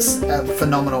a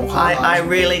phenomenal highlight. I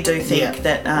really do think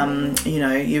that you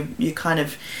know, you kind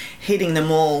of hitting the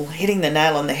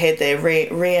nail on the head there.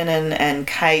 Rhiannon and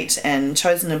Kate and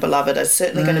Chosen and Beloved are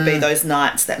certainly going to be those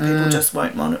nights that people just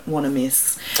won't want to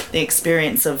miss. The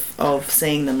experience of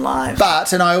seeing them live.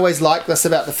 But, and I always like this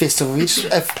about the festival,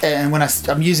 and when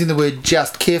I'm using the word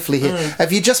just carefully here,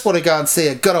 if you just want to go and see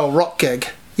a good old rock gig,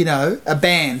 you know, a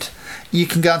band, you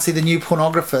can go and see the New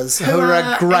Pornographers, who are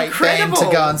a great band to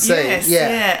go and see.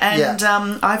 And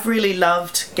I've really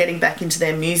loved getting back into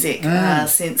their music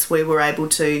since we were able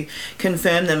to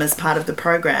confirm them as part of the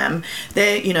program.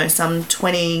 They're, you know, some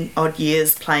 20 odd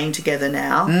years playing together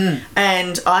now,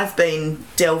 and I've been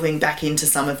delving back into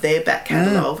some of their back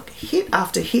catalogue, hit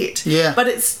after hit. But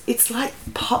it's like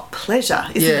pop pleasure,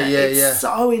 isn't it? It's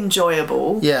so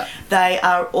enjoyable. They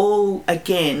are all,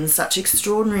 again, such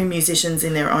extraordinary musicians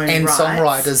in their own right.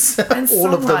 Songwriters, and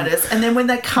all of them. And then when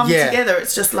they come together,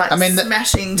 it's just like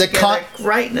smashing together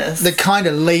greatness. The kind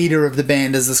of leader of the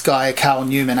band is this guy, Carl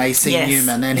Newman, AC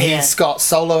Newman, and he's got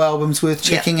solo albums worth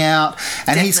checking out,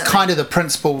 and he's kind of the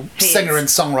principal singer and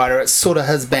songwriter. It's sort of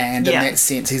his band in that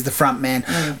sense. He's the front man.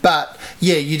 But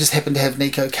you just happen to have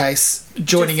Nico Case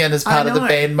joining in as part of the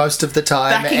band most of the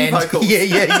time, backing vocals.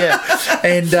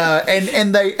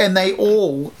 and they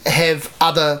all have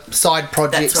other side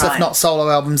projects, if not solo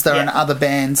albums. They're in other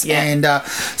bands, and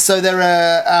so they're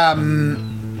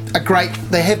a great.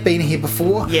 They have been here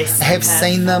before. Yes, I have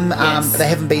seen them. They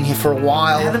haven't been here for a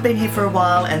while.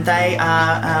 And they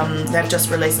are. They've just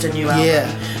released a new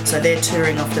album, so they're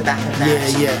touring off the back of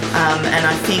that. And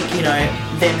I think, you know,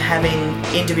 them having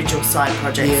individual side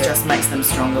projects just makes them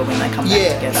stronger when they come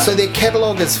back together. So their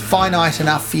catalogue is finite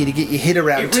enough for you to get your head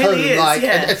around it really too. Is, like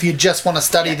if you just want to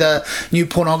study the New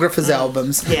Pornographers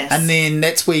albums, and then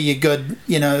that's where you're good.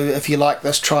 You know, if you like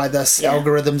this, try this.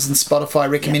 Algorithms and Spotify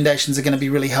recommendations are going to be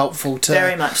really helpful to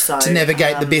very much so to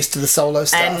navigate the best of the solo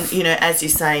stuff. And you know, as you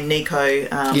say, Nico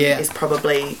is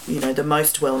probably, you know, the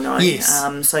most well known.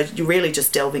 So you're really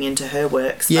just delving into her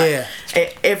works. But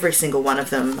every single one of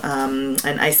them.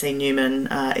 And AC Newman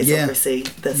is obviously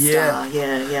the star.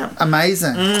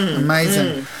 Amazing.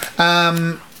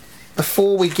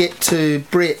 before we get to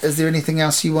Brett, is there anything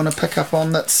else you want to pick up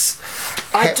on that's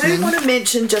happening? I do want to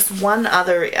mention just one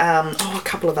other, a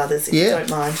couple of others if you don't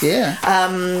mind. Yeah.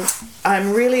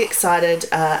 I'm really excited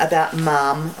about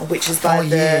Mum, which is by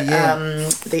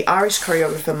the Irish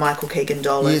choreographer Michael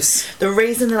Keegan-Dollar. Yes. The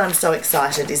reason that I'm so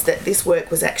excited is that this work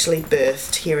was actually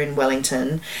birthed here in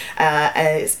Wellington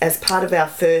as part of our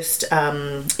first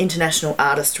international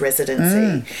artist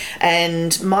residency.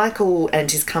 And Michael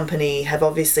and his company have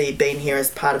obviously been here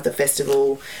as part of the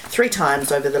festival 3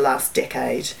 times over the last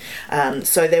decade.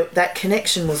 So that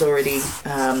connection was already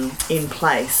in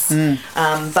place.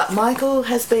 But Michael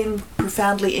has been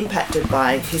profoundly impacted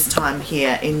by his time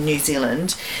here in New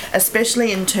Zealand,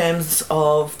 especially in terms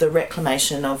of the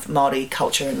reclamation of Māori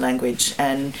culture and language,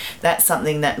 and that's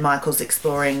something that Michael's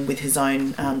exploring with his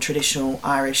own traditional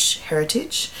Irish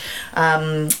heritage,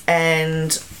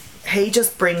 and he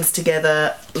just brings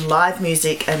together live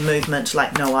music and movement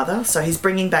like no other. So he's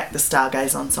bringing back the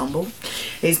Stargaze Ensemble.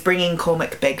 He's bringing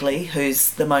Cormac Begley,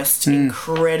 who's the most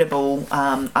incredible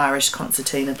Irish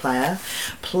concertina player,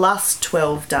 plus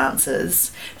 12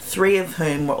 dancers, 3 of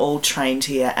whom were all trained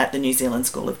here at the New Zealand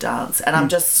School of Dance. And I'm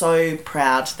just so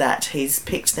proud that he's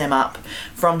picked them up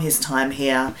from his time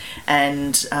here.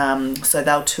 And so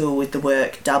they'll tour with the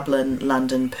work Dublin,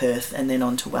 London, Perth, and then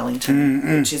on to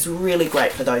Wellington, which is really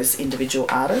great for those individual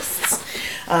artists.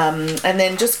 And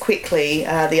then just quickly,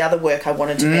 the other work I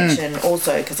wanted to mention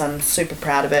also, because I'm super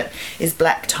proud of it, is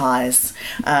Black Ties.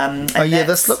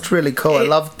 This looked really cool. I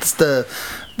loved the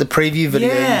preview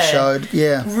video you showed.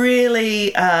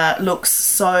 Really looks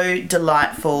so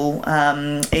delightful.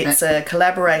 It's a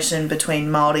collaboration between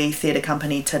Māori theatre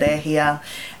company Te Rehia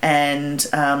and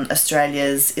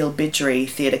Australia's Ilbidgery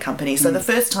Theatre Company. So the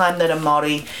first time that a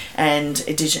Māori and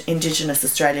Indigenous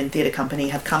Australian theatre company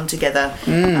have come together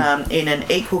in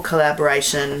an equal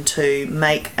collaboration to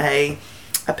make a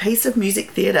piece of music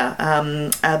theatre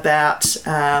about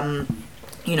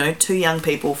 2 young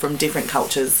people from different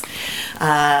cultures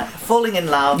falling in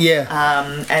love,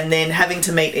 and then having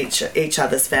to meet each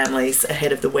other's families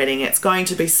ahead of the wedding. It's going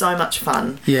to be so much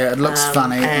fun. Yeah, it looks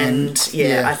funny. And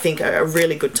I think a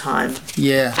really good time.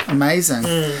 Yeah, amazing.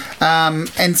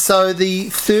 And so the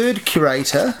third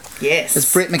curator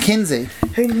is Brett McKenzie.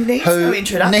 Who needs no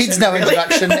introduction. Needs no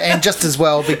introduction, and just as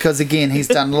well, because again, he's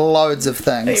done loads of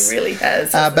things. He really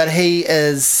has. But he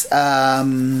is a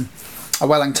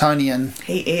Wellingtonian.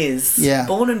 He is. Yeah.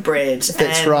 Born and bred.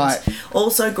 That's right.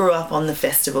 Also grew up on the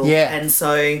festival. Yeah. And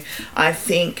so I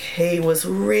think he was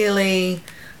really,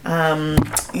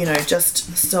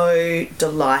 just so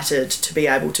delighted to be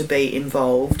able to be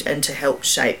involved and to help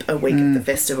shape a week of the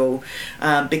festival,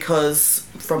 because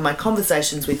from my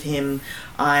conversations with him,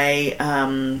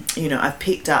 I've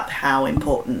picked up how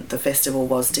important the festival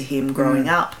was to him growing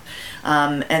up.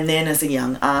 And then as a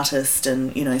young artist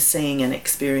and, seeing and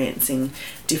experiencing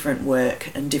different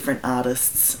work and different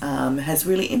artists has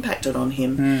really impacted on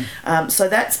him. So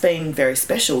that's been very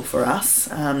special for us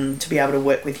to be able to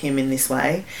work with him in this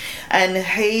way. And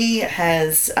he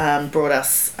has brought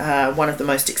us one of the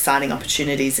most exciting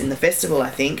opportunities in the festival, I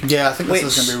think. Yeah, I think this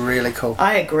is going to be really cool.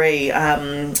 I agree.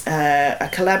 A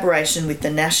collaboration with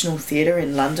the National Theatre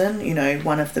in London,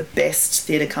 one of the best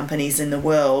theatre companies in the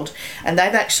world. And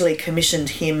they've actually commissioned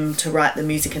him to write the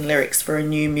music and lyrics for a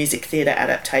new music theatre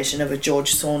adaptation of a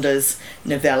George Saunders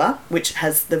novella, which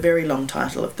has the very long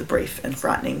title of The Brief and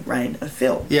Frightening Reign of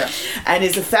Phil. Yeah. And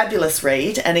is a fabulous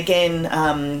read. And again,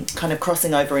 kind of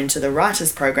crossing over into the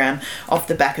writers program, off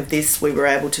the back of this, we were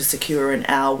able to secure an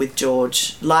hour with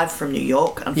George live from New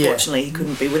York. Unfortunately, he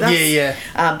couldn't be with us.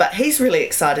 But he's really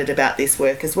excited about this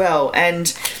work as well. And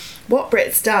what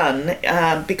Brett's done,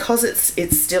 because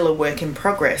it's still a work in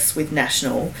progress with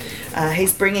National,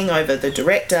 he's bringing over the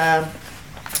director,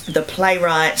 the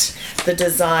playwright, the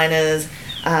designers,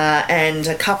 and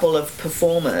a couple of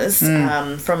performers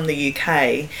from the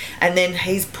UK, and then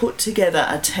he's put together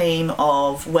a team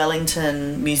of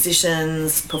Wellington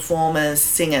musicians, performers,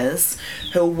 singers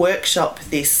who'll workshop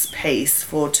this piece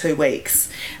for 2 weeks,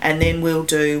 and then we'll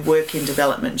do work in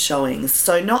development showings.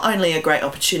 So not only a great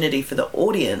opportunity for the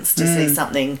audience to see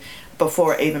something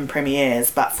before it even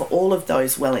premieres, but for all of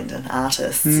those Wellington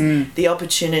artists, the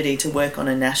opportunity to work on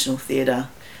a national theatre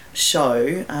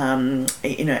show,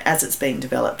 as it's being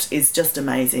developed, is just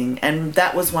amazing. And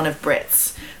that was one of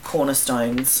Brett's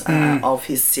cornerstones of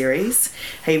his series.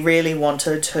 He really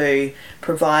wanted to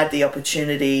provide the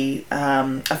opportunity,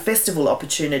 a festival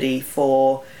opportunity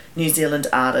for New Zealand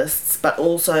artists, but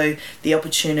also the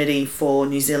opportunity for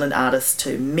New Zealand artists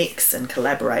to mix and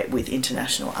collaborate with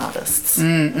international artists.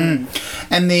 And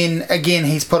then again,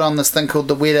 he's put on this thing called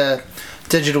the Weta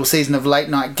digital season of late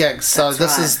night gigs. So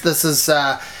this is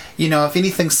you know, if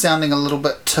anything's sounding a little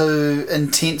bit too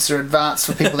intense or advanced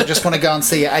for people that just want to go and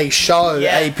see a show,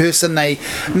 a person they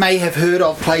may have heard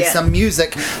of play some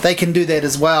music, they can do that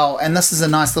as well. And this is a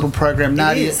nice little program,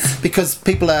 Nadia, because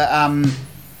people are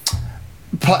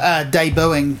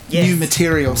debuting new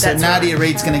material. So Nadia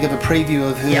Reid's going to give a preview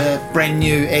of her brand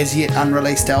new, as yet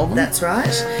unreleased album. That's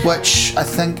right. Which I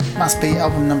think must be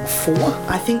album number 4.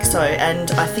 I think so,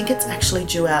 and I think it's actually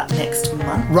due out next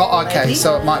month. Right, okay, maybe.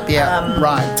 so it might be out,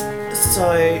 right.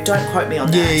 So don't quote me on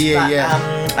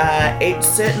that. It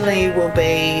certainly will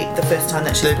be the first time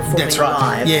that she's performing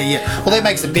live. Well, that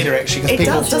makes it better actually,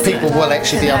 because people will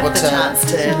actually be able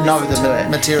to know the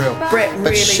material. Brett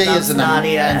really she loves is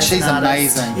Nadia, and she's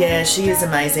amazing. Yeah, she is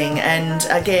amazing. And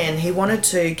again, he wanted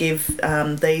to give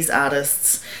these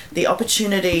artists the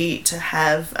opportunity to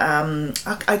have,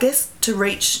 I guess, to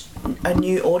reach a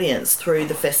new audience through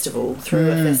the festival, through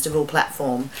a festival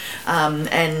platform.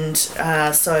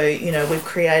 So, you know, we've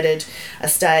created a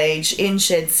stage in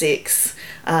Shed 6,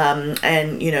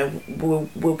 and, you know,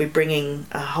 we'll be bringing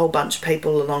a whole bunch of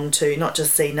people along to not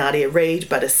just see Nadia Reid,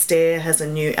 but Astaire has a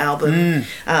new album,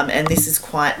 and this is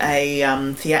quite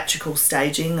a theatrical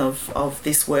staging of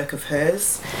this work of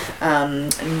hers.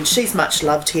 And she's much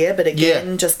loved here, but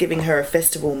again, just giving her a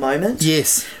festival moment.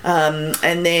 Yes.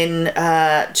 And then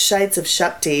Shades of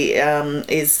Shakti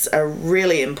is a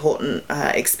really important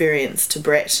experience to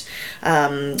Brett.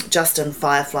 Justin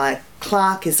Firefly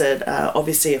Clark is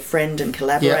obviously a friend and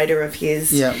collaborator of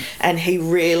his, and he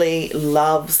really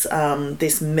loves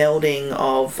this melding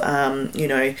of you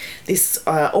know, this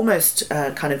almost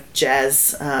kind of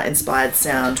jazz inspired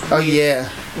sound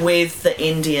with the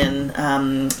Indian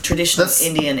traditional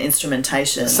Indian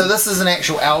instrumentation. So this is an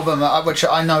actual album which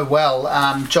I know well.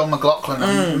 John McLaughlin,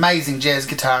 an amazing jazz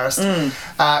guitarist,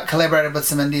 collaborated with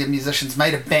some Indian musicians,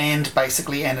 made a band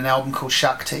basically and an album called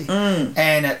Shakti,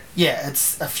 and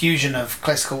it's a fusion of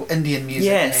classical Indian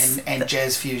music and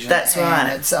jazz fusion. That's right.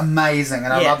 And it's amazing,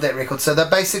 and I love that record. So they're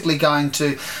basically going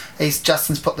to,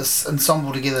 Justin's put this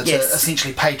ensemble together to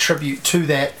essentially pay tribute to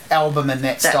that album and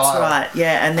that style. That's right,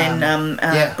 and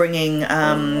then bringing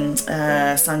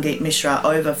Sangeet Mishra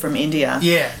over from India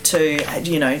to,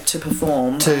 you know, to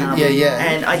perform.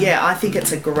 And I think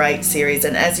it's a great series,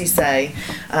 and as you say,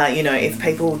 you know, if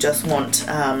people just want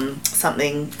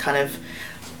something kind of,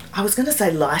 I was going to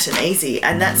say light and easy,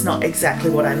 and that's not exactly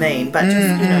what I mean, but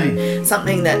just, you know,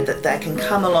 something that they can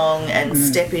come along and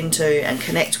step into and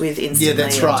connect with instantly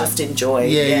and just enjoy.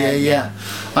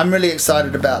 I'm really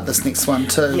excited about this next one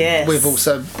too. We've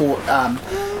also bought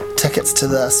tickets to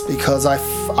this because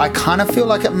I kind of feel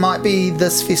like it might be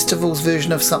this festival's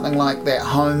version of something like that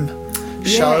Home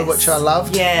show, which I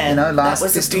loved. You know, last that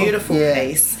was festival. A beautiful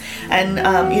piece.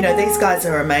 And, you know, these guys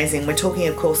are amazing. We're talking,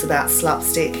 of course, about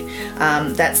Slapstick.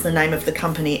 That's the name of the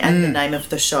company and the name of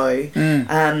the show.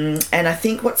 And I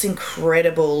think what's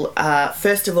incredible,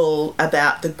 first of all,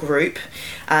 about the group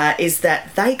is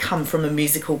that they come from a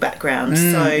musical background.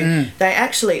 So they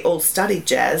actually all studied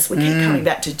jazz. We keep coming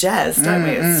back to jazz, don't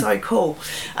we? It's so cool.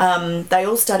 They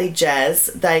all studied jazz.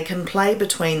 They can play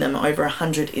between them over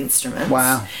 100 instruments.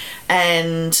 Wow.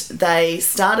 And they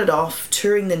started off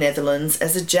touring the Netherlands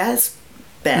as a jazz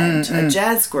band, a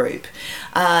jazz group.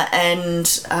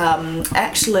 And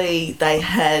actually they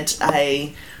had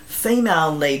a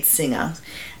female lead singer,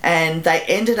 and they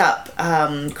ended up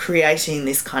creating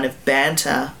this kind of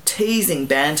teasing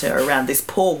banter around this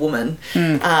poor woman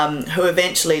who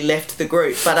eventually left the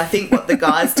group. But I think what the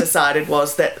guys decided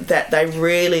was that they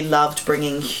really loved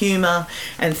bringing humour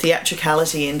and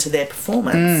theatricality into their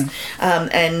performance.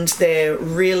 And they're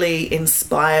really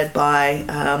inspired by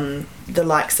the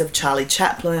likes of Charlie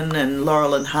Chaplin and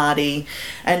Laurel and Hardy.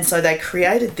 And so they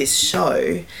created this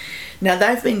show. Now,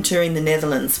 they've been touring the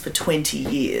Netherlands for 20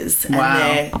 years, and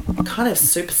they're kind of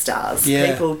superstars.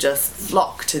 People just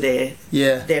flock to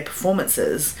their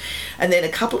performances. And then a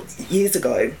couple of years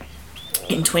ago,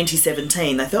 in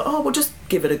 2017, they thought, we'll just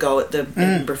give it a go at the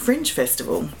Edinburgh Fringe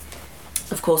Festival.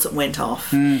 Of course, it went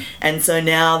off. And so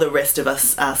now the rest of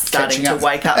us are starting to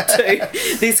wake up to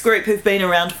this group who've been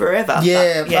around forever.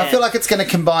 I feel like it's going to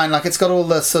combine, like it's got all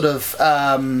the sort of,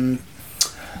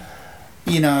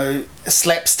 you know,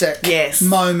 slapstick Yes.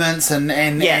 moments and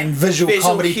visual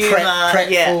comedy humour,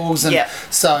 pratfalls and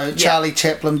so Charlie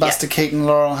Chaplin, Buster Keaton,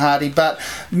 Laurel Hardy, but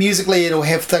musically it'll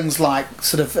have things like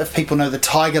sort of, if people know the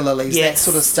Tiger Lilies, that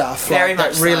sort of stuff, very like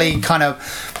much that really so. kind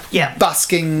of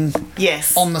busking,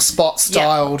 on the spot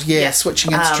styled,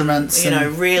 switching instruments,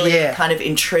 really kind of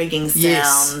intriguing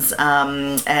sounds,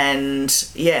 and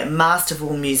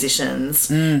masterful musicians,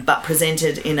 but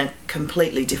presented in a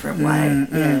completely different way.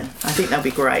 I think they'll be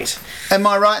great. Am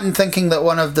I right in thinking that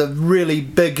one of the really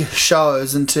big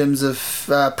shows in terms of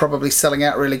probably selling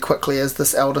out really quickly is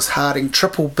this Aldous Harding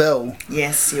triple bill?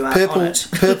 Yes, you are Purple, on it.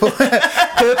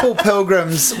 Purple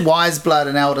Pilgrims, Wise Blood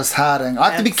and Aldous Harding.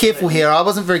 I have to be careful here. I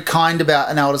wasn't very kind about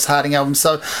an Aldous Harding album,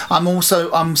 so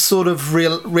I'm sort of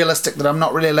realistic that I'm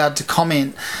not really allowed to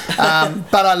comment.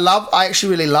 But I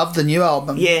actually really love the new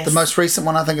album. Yes. The most recent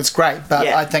one, I think it's great, but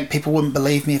I think people wouldn't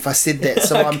believe me if I said that.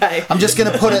 So Okay. I'm just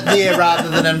going to put it there rather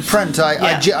than in print.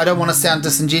 I don't want to sound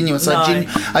disingenuous. No.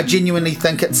 I genuinely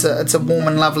think it's a warm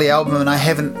and lovely album, and I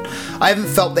haven't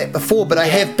felt that before, but I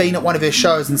have been at one of her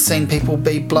shows and seen people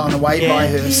be blown away by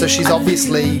her. So she's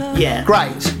obviously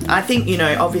great. I think,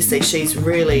 obviously she's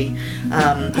really,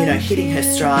 hitting her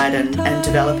stride and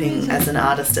developing as an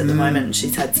artist at the moment.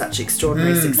 She's had such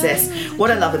extraordinary success.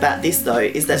 What I love about this, though,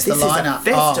 is that this is a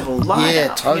festival lineup.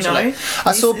 Yeah, totally.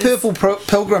 I saw Purple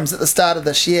Pilgrims at the start of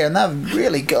this year, and they're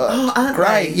really good. Oh, aren't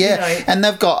great, they? And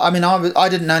they've got, I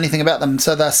didn't know anything about them,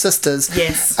 so they're sisters.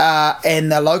 Yes.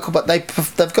 And they're local, but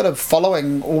they've got a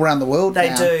following all around the world They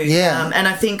now. do. Yeah. And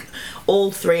I think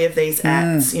all three of these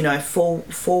acts,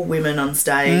 four women on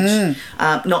stage,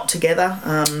 not together.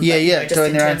 Just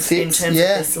doing their own in sets. terms of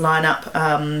this lineup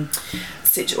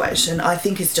situation, I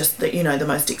think is just the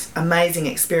most amazing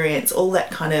experience. All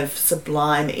that kind of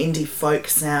sublime indie folk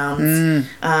sounds,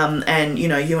 and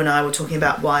you and I were talking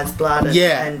about Wise Blood,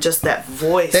 and just that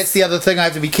voice. That's the other thing I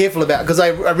have to be careful about, because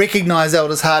I recognise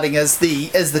Aldous Harding as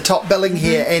the top billing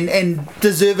here, and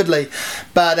deservedly,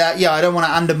 but I don't want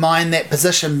to undermine that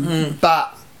position.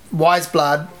 But Wise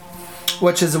Blood,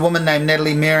 which is a woman named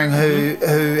Natalie Mehring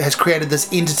who has created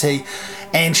this entity,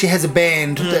 and she has a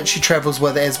band that she travels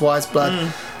with as Wise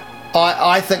Blood.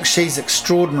 I think she's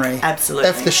extraordinary. Absolutely.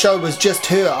 If the show was just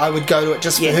her, I would go to it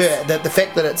just for her. The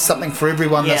fact that it's something for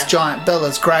everyone, this giant bill,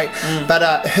 is great.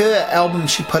 But her album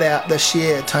she put out this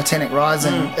year, Titanic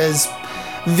Rising, is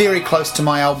very close to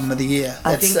my album of the year.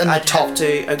 It's in the top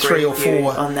 3 or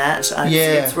 4 on that.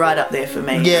 It's right up there for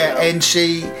me. Yeah, and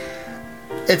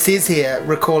it says here,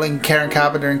 recalling Karen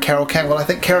Carpenter and Carole King. Well, I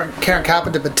think Karen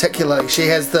Carpenter particularly, she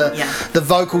has the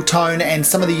vocal tone and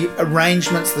some of the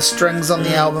arrangements, the strings on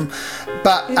the album.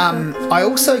 But I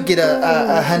also get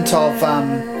a hint of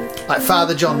like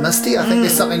Father John Misty. I think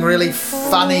there's something really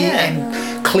funny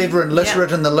and clever and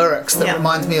literate in the lyrics that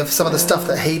reminds me of some of the stuff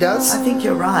that he does. I think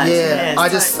you're right. Yeah, I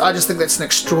just think that's an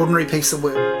extraordinary piece of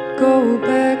work. Go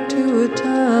back to a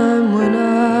time when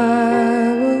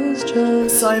I was just...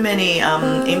 So many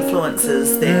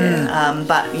influences there,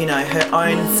 but her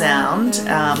own sound,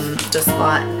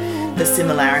 despite the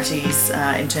similarities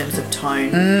in terms of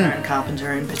tone, Karen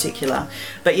Carpenter in particular.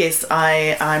 But yes,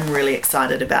 I'm really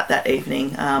excited about that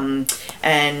evening,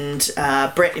 and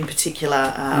Brett in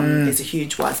particular is a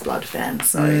huge Wise Blood fan,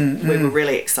 so we were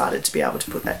really excited to be able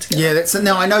to put that together. Yeah,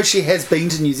 now I know she has been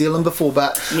to New Zealand before,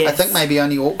 but I think maybe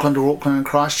only Auckland and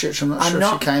Christchurch. I'm not sure if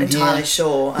she came here. I'm not entirely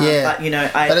sure, but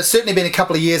but it's certainly been a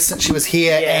couple of years since she was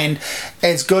here, and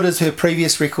as good as her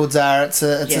previous records are, it's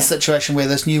a situation where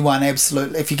this new one,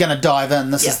 absolutely, if you're going to dive in,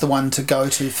 this is the one to go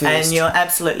to first. And you're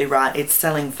absolutely right, it's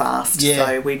selling fast,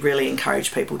 so we'd really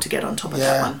encourage people to get on top of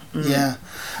that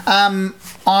one.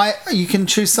 You can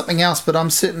choose something else, but I'm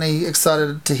certainly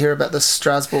excited to hear about this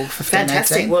Strasbourg 1518.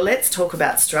 Fantastic. Well, let's talk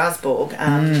about Strasbourg,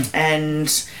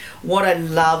 and what I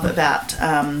love about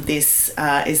this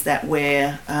is that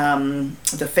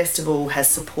the festival has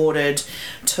supported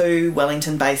 2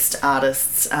 Wellington-based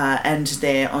artists and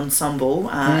their ensemble,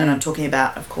 and I'm talking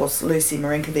about, of course, Lucy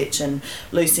Marinkovic and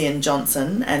Lucian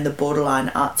Johnson and the Borderline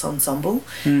Arts Ensemble,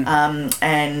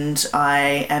 and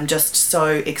I am just so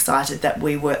excited that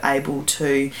we were able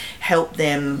to help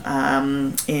them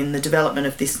in the development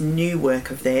of this new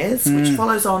work of theirs, which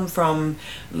follows on from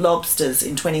Lobsters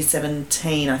in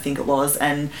 2017, I think it was,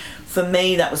 and for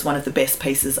me that was one of the best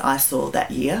pieces I saw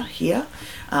that year here.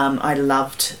 I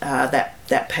loved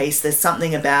that piece. There's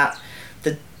something about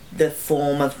the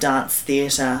form of dance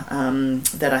theatre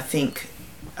that I think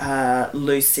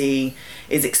Lucy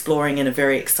is exploring in a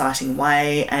very exciting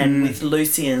way, and with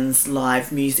Lucian's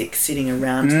live music sitting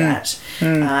around that,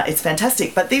 it's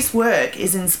fantastic. But this work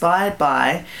is inspired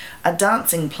by a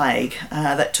dancing plague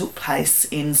that took place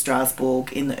in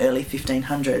Strasbourg in the early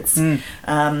 1500s.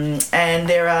 And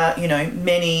there are,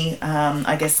 many,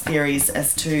 theories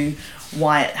as to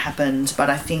why it happened, but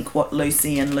I think what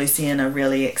Lucy and Lucian are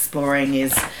really exploring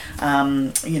is,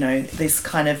 this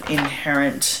kind of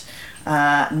inherent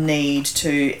need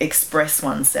to express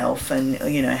oneself, and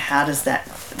how does that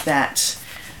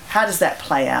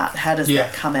play out? How does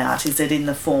that come out? Is it in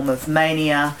the form of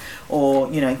mania, or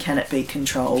can it be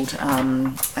controlled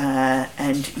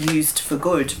and used for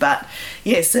good? But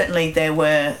certainly there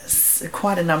were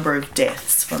quite a number of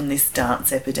deaths from this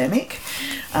dance epidemic,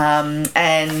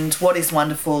 and what is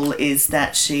wonderful is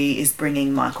that she is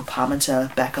bringing Michael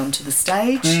Parmenter back onto the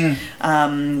stage,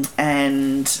 and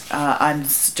I'm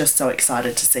just so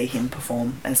excited to see him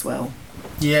perform as well.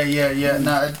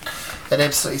 No, it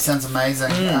absolutely sounds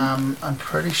amazing. I'm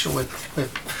pretty sure we've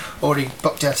already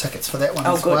booked our tickets for that one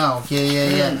as good. well.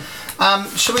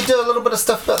 Should we do a little bit of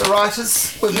stuff about the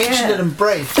writers? We've mentioned it in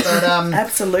brief, but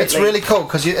absolutely, it's really cool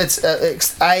because it's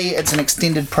an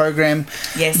extended program.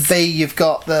 Yes. B, you've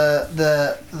got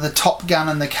the top gun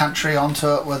in the country onto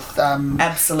it with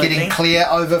absolutely getting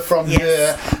Claire over from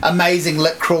her amazing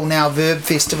Lit Crawl Now Verb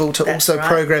Festival to also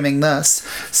programming this.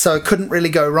 So couldn't really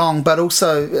go wrong, but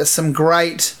also some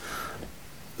great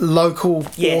local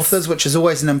authors, which is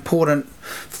always an important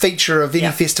feature of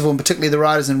any festival, and particularly the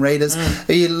writers and readers.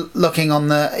 You're looking on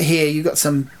here, you've got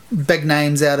some big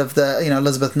names out of the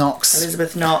Elizabeth Knox,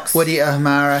 Widia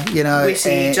O'Hamara,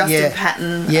 Witty, Justin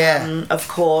Patton, of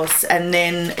course, and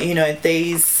then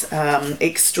these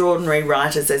extraordinary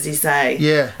writers, as you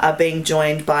say, are being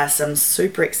joined by some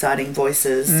super exciting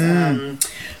voices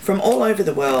from all over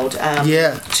the world.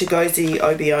 Chigozie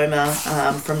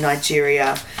Obioma from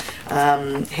Nigeria.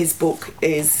 His book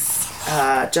is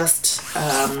just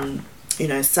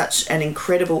such an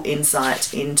incredible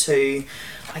insight into,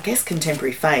 I guess,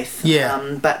 contemporary faith.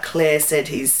 But Claire said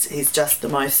he's just the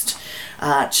most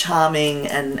charming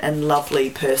and lovely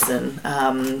person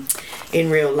in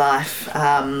real life.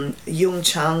 Yung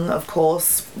Chung, of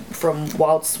course, from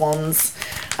Wild Swans,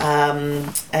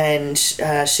 and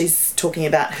she's talking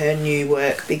about her new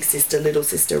work, Big Sister, Little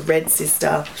Sister, Red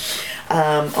Sister.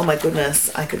 Oh my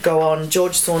goodness, I could go on.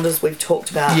 George Saunders we've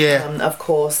talked about, of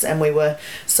course, and we were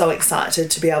so excited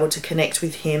to be able to connect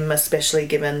with him, especially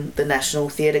given the National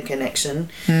Theatre connection.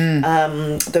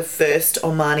 The first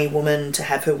Omani woman to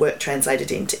have her work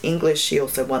translated into English. She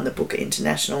also won the Booker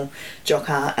International,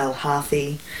 Jokar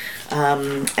El-Hathi.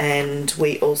 And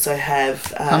we also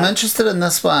have... I'm interested in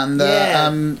this one,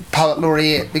 the Poet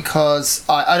Laureate, because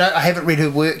I haven't read her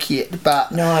work yet,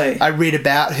 but I read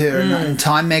about her in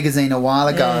Time magazine a while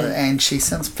ago, and she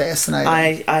sounds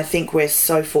fascinating. I think we're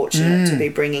so fortunate to be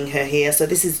bringing her here. So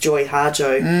this is Joy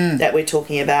Harjo that we're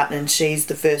talking about, and she's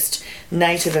the first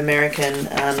Native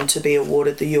American to be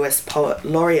awarded the US Poet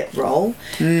Laureate role.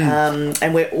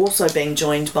 And we're also being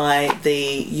joined by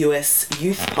the US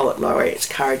Youth Poet Laureate,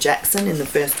 Cara Jackson, in the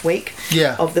first week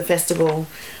of the festival.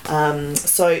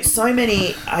 So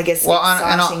many, I guess,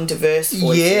 exciting, diverse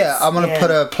voices. Yeah, I'm going to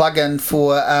put a plug in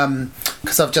for,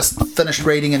 because I've just finished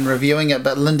reading and reviewing it,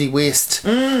 but Lindy West,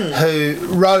 who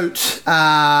wrote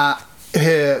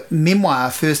her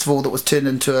memoir, first of all, that was turned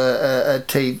into a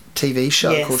TV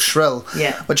show called Shrill,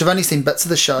 which I've only seen bits of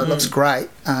the show. It looks great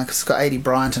because it's got Adie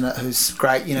Bryant in it, who's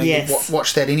great. You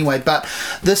watch that anyway. But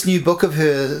this new book of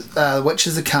hers,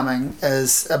 Witches Are Coming,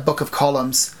 is a book of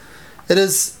columns. It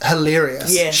is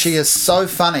hilarious. She is so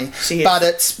funny, but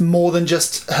it's more than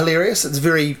just hilarious. It's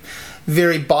very,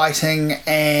 very biting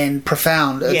and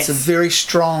profound. It's a very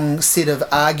strong set of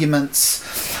arguments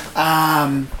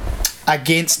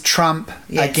against Trump,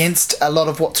 against a lot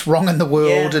of what's wrong in the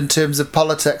world in terms of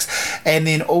politics, and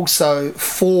then also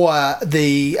for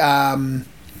the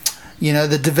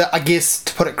I guess,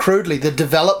 to put it crudely, the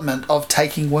development of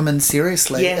taking women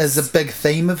seriously is a big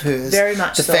theme of hers. Very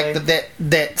much the fact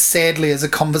that sadly is a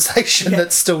conversation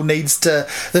that still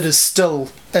that is still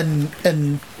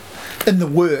in the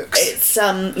works. It's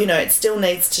it still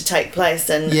needs to take place,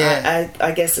 and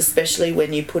I guess especially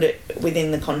when you put it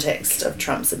within the context of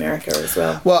Trump's America as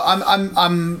well. Well,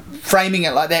 I'm framing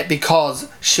it like that because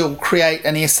she'll create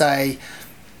an essay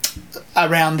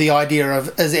around the idea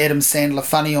of, is Adam Sandler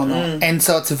funny or not? And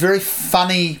so it's a very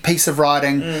funny piece of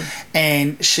writing,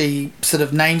 and she sort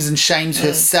of names and shames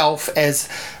herself as,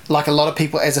 like a lot of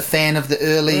people, as a fan of the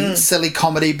early silly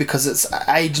comedy because it's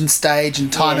age and stage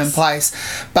and time and place.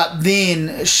 But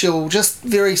then she'll just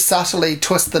very subtly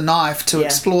twist the knife to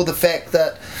explore the fact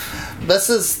that this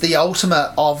is the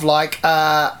ultimate of like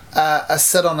a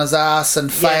sit on his ass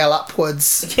and fail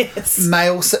upwards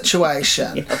male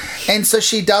situation. And so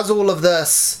she does all of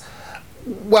this.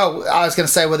 Well, I was going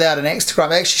to say without an axe to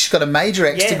grind. Actually, she's got a major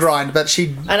axe to grind, but she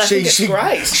grinds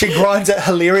it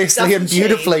hilariously and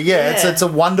beautifully. It's a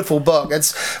wonderful book.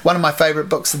 It's one of my favourite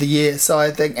books of the year. So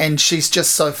I think, and she's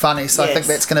just so funny. So I think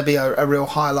that's going to be a real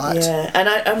highlight. Yeah,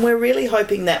 and we're really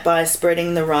hoping that by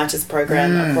spreading the writers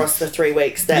program across the 3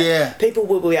 weeks, that people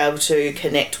will be able to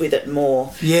connect with it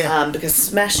more. Yeah. Because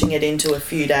smashing it into a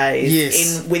few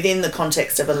days within the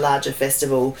context of a larger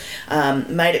festival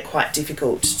made it quite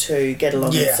difficult to get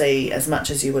along and see as much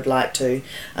as you would like to,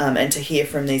 and to hear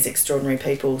from these extraordinary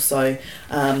people. So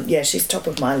she's top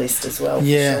of my list as well.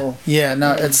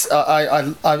 It's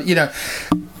I you know,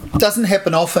 doesn't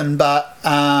happen often, but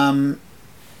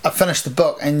I finished the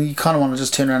book and you kind of want to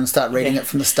just turn around and start reading it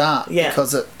from the start,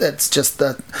 because it's just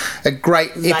a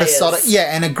great episodic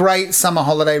and a great summer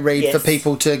holiday read for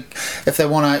people to, if they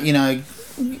want to, you know,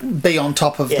 be on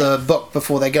top of the book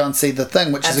before they go and see the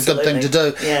thing, which is a good thing to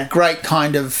do. Great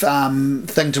kind of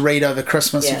thing to read over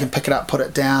Christmas. You can pick it up, put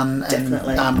it down,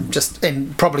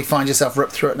 and probably find yourself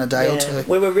ripped through it in a day or two.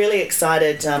 We were really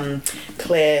excited.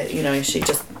 Claire, you know, she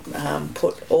just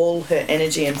put all her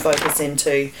energy and focus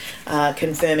into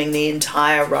confirming the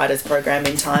entire writers program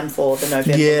in time for the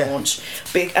November launch.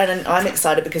 And I'm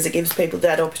excited because it gives people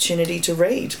that opportunity to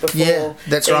read before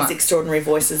these extraordinary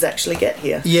voices actually get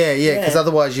here. Because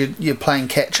otherwise you're playing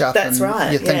catch up. That's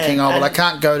right. You're thinking, I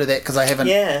can't go to that because I haven't.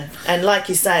 Yeah, and like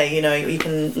you say, you know, you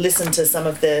can listen to some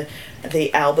of the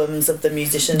albums of the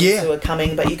musicians who are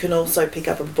coming, but you can also pick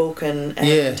up a book and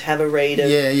have a read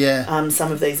of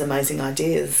some of these amazing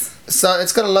ideas. So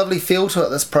it's got a lovely feel to it,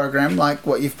 this program, like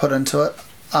what you've put into it.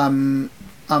 I'm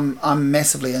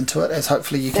massively into it, as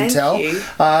hopefully you can tell.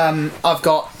 I've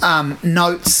got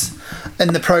notes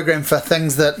in the program for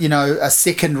things that, you know, a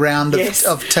second round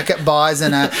of ticket buys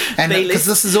and because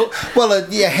this is all,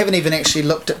 I haven't even actually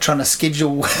looked at trying to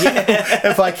schedule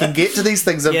if I can get to these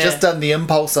things. I've just done the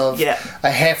impulse of I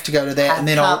have to go to that, and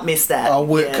then I'll miss that. I'll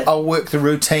work the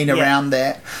routine around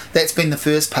that. That's been the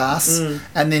first pass,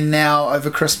 and then now over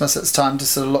Christmas it's time to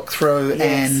sort of look through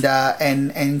and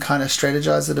kind of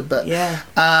strategize it a bit.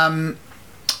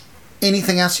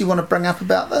 Anything else you want to bring up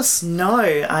about this? No,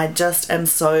 I just am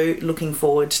so looking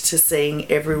forward to seeing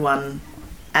everyone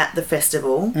at the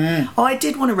festival. I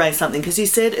did want to raise something because you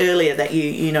said earlier that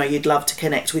you know you'd love to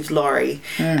connect with Laurie,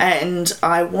 and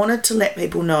I wanted to let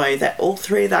people know that all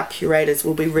three of our curators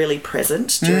will be really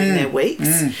present during their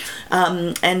weeks,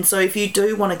 and so if you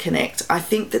do want to connect, I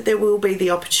think that there will be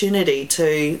the opportunity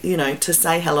to, you know, to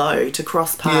say hello, to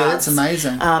cross paths. Yeah, that's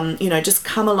amazing. You know, just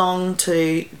come along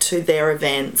to their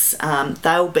events.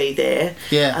 They'll be there,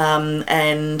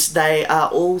 and they are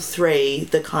all three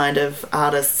the kind of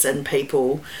artists and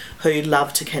people who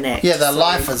love to connect. Yeah, their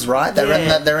life is right.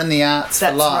 They're in the arts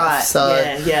for life. Right. So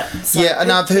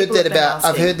and I've heard that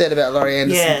about Laurie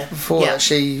Anderson before. That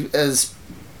she is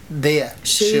there.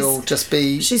 She'll just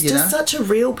be. She's just such a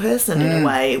real person in a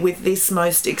way, with this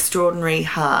most extraordinary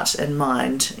heart and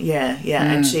mind.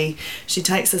 And she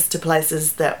takes us to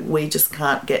places that we just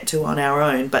can't get to on our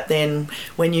own. But then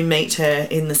when you meet her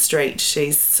in the street,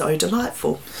 she's so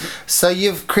delightful. So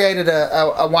you've created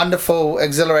a wonderful,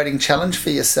 exhilarating challenge for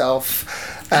yourself.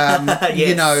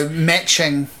 You know,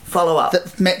 matching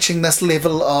this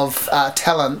level of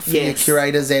talent for your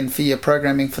curators and for your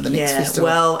programming for the next festival.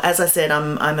 Well, as I said,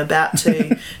 I'm about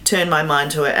to turn my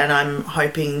mind to it, and I'm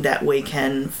hoping that we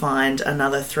can find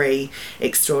another 3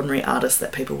 extraordinary artists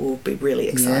that people will be really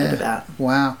excited about.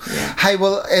 Wow. Hey,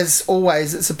 well, as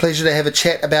always, it's a pleasure to have a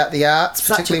chat about the arts,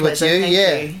 particularly with you.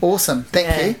 Thank you. Awesome.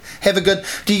 Thank you.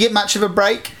 Do you get much of a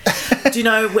break? Do you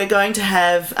know, we're going to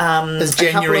have a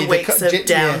couple of weeks of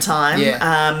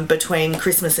downtime between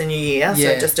Christmas and New Year,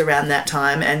 so just around that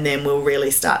time, and then we'll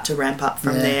really start to ramp up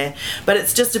from there. But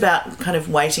it's just about kind of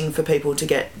waiting for people to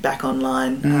get back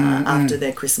online after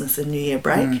their Christmas and New Year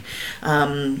break.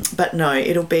 But no,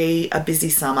 it'll be a busy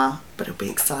summer, but it'll be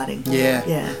exciting.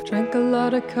 Drank a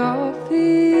lot of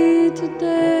coffee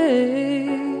today,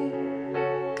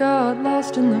 got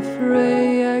lost in the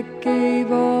fray. I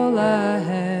gave all I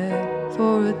had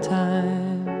for a time.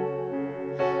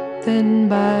 Then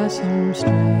by some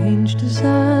strange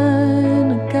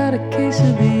design, I got a case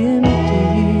of the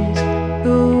empty.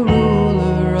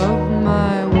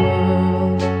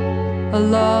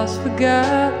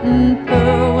 guy.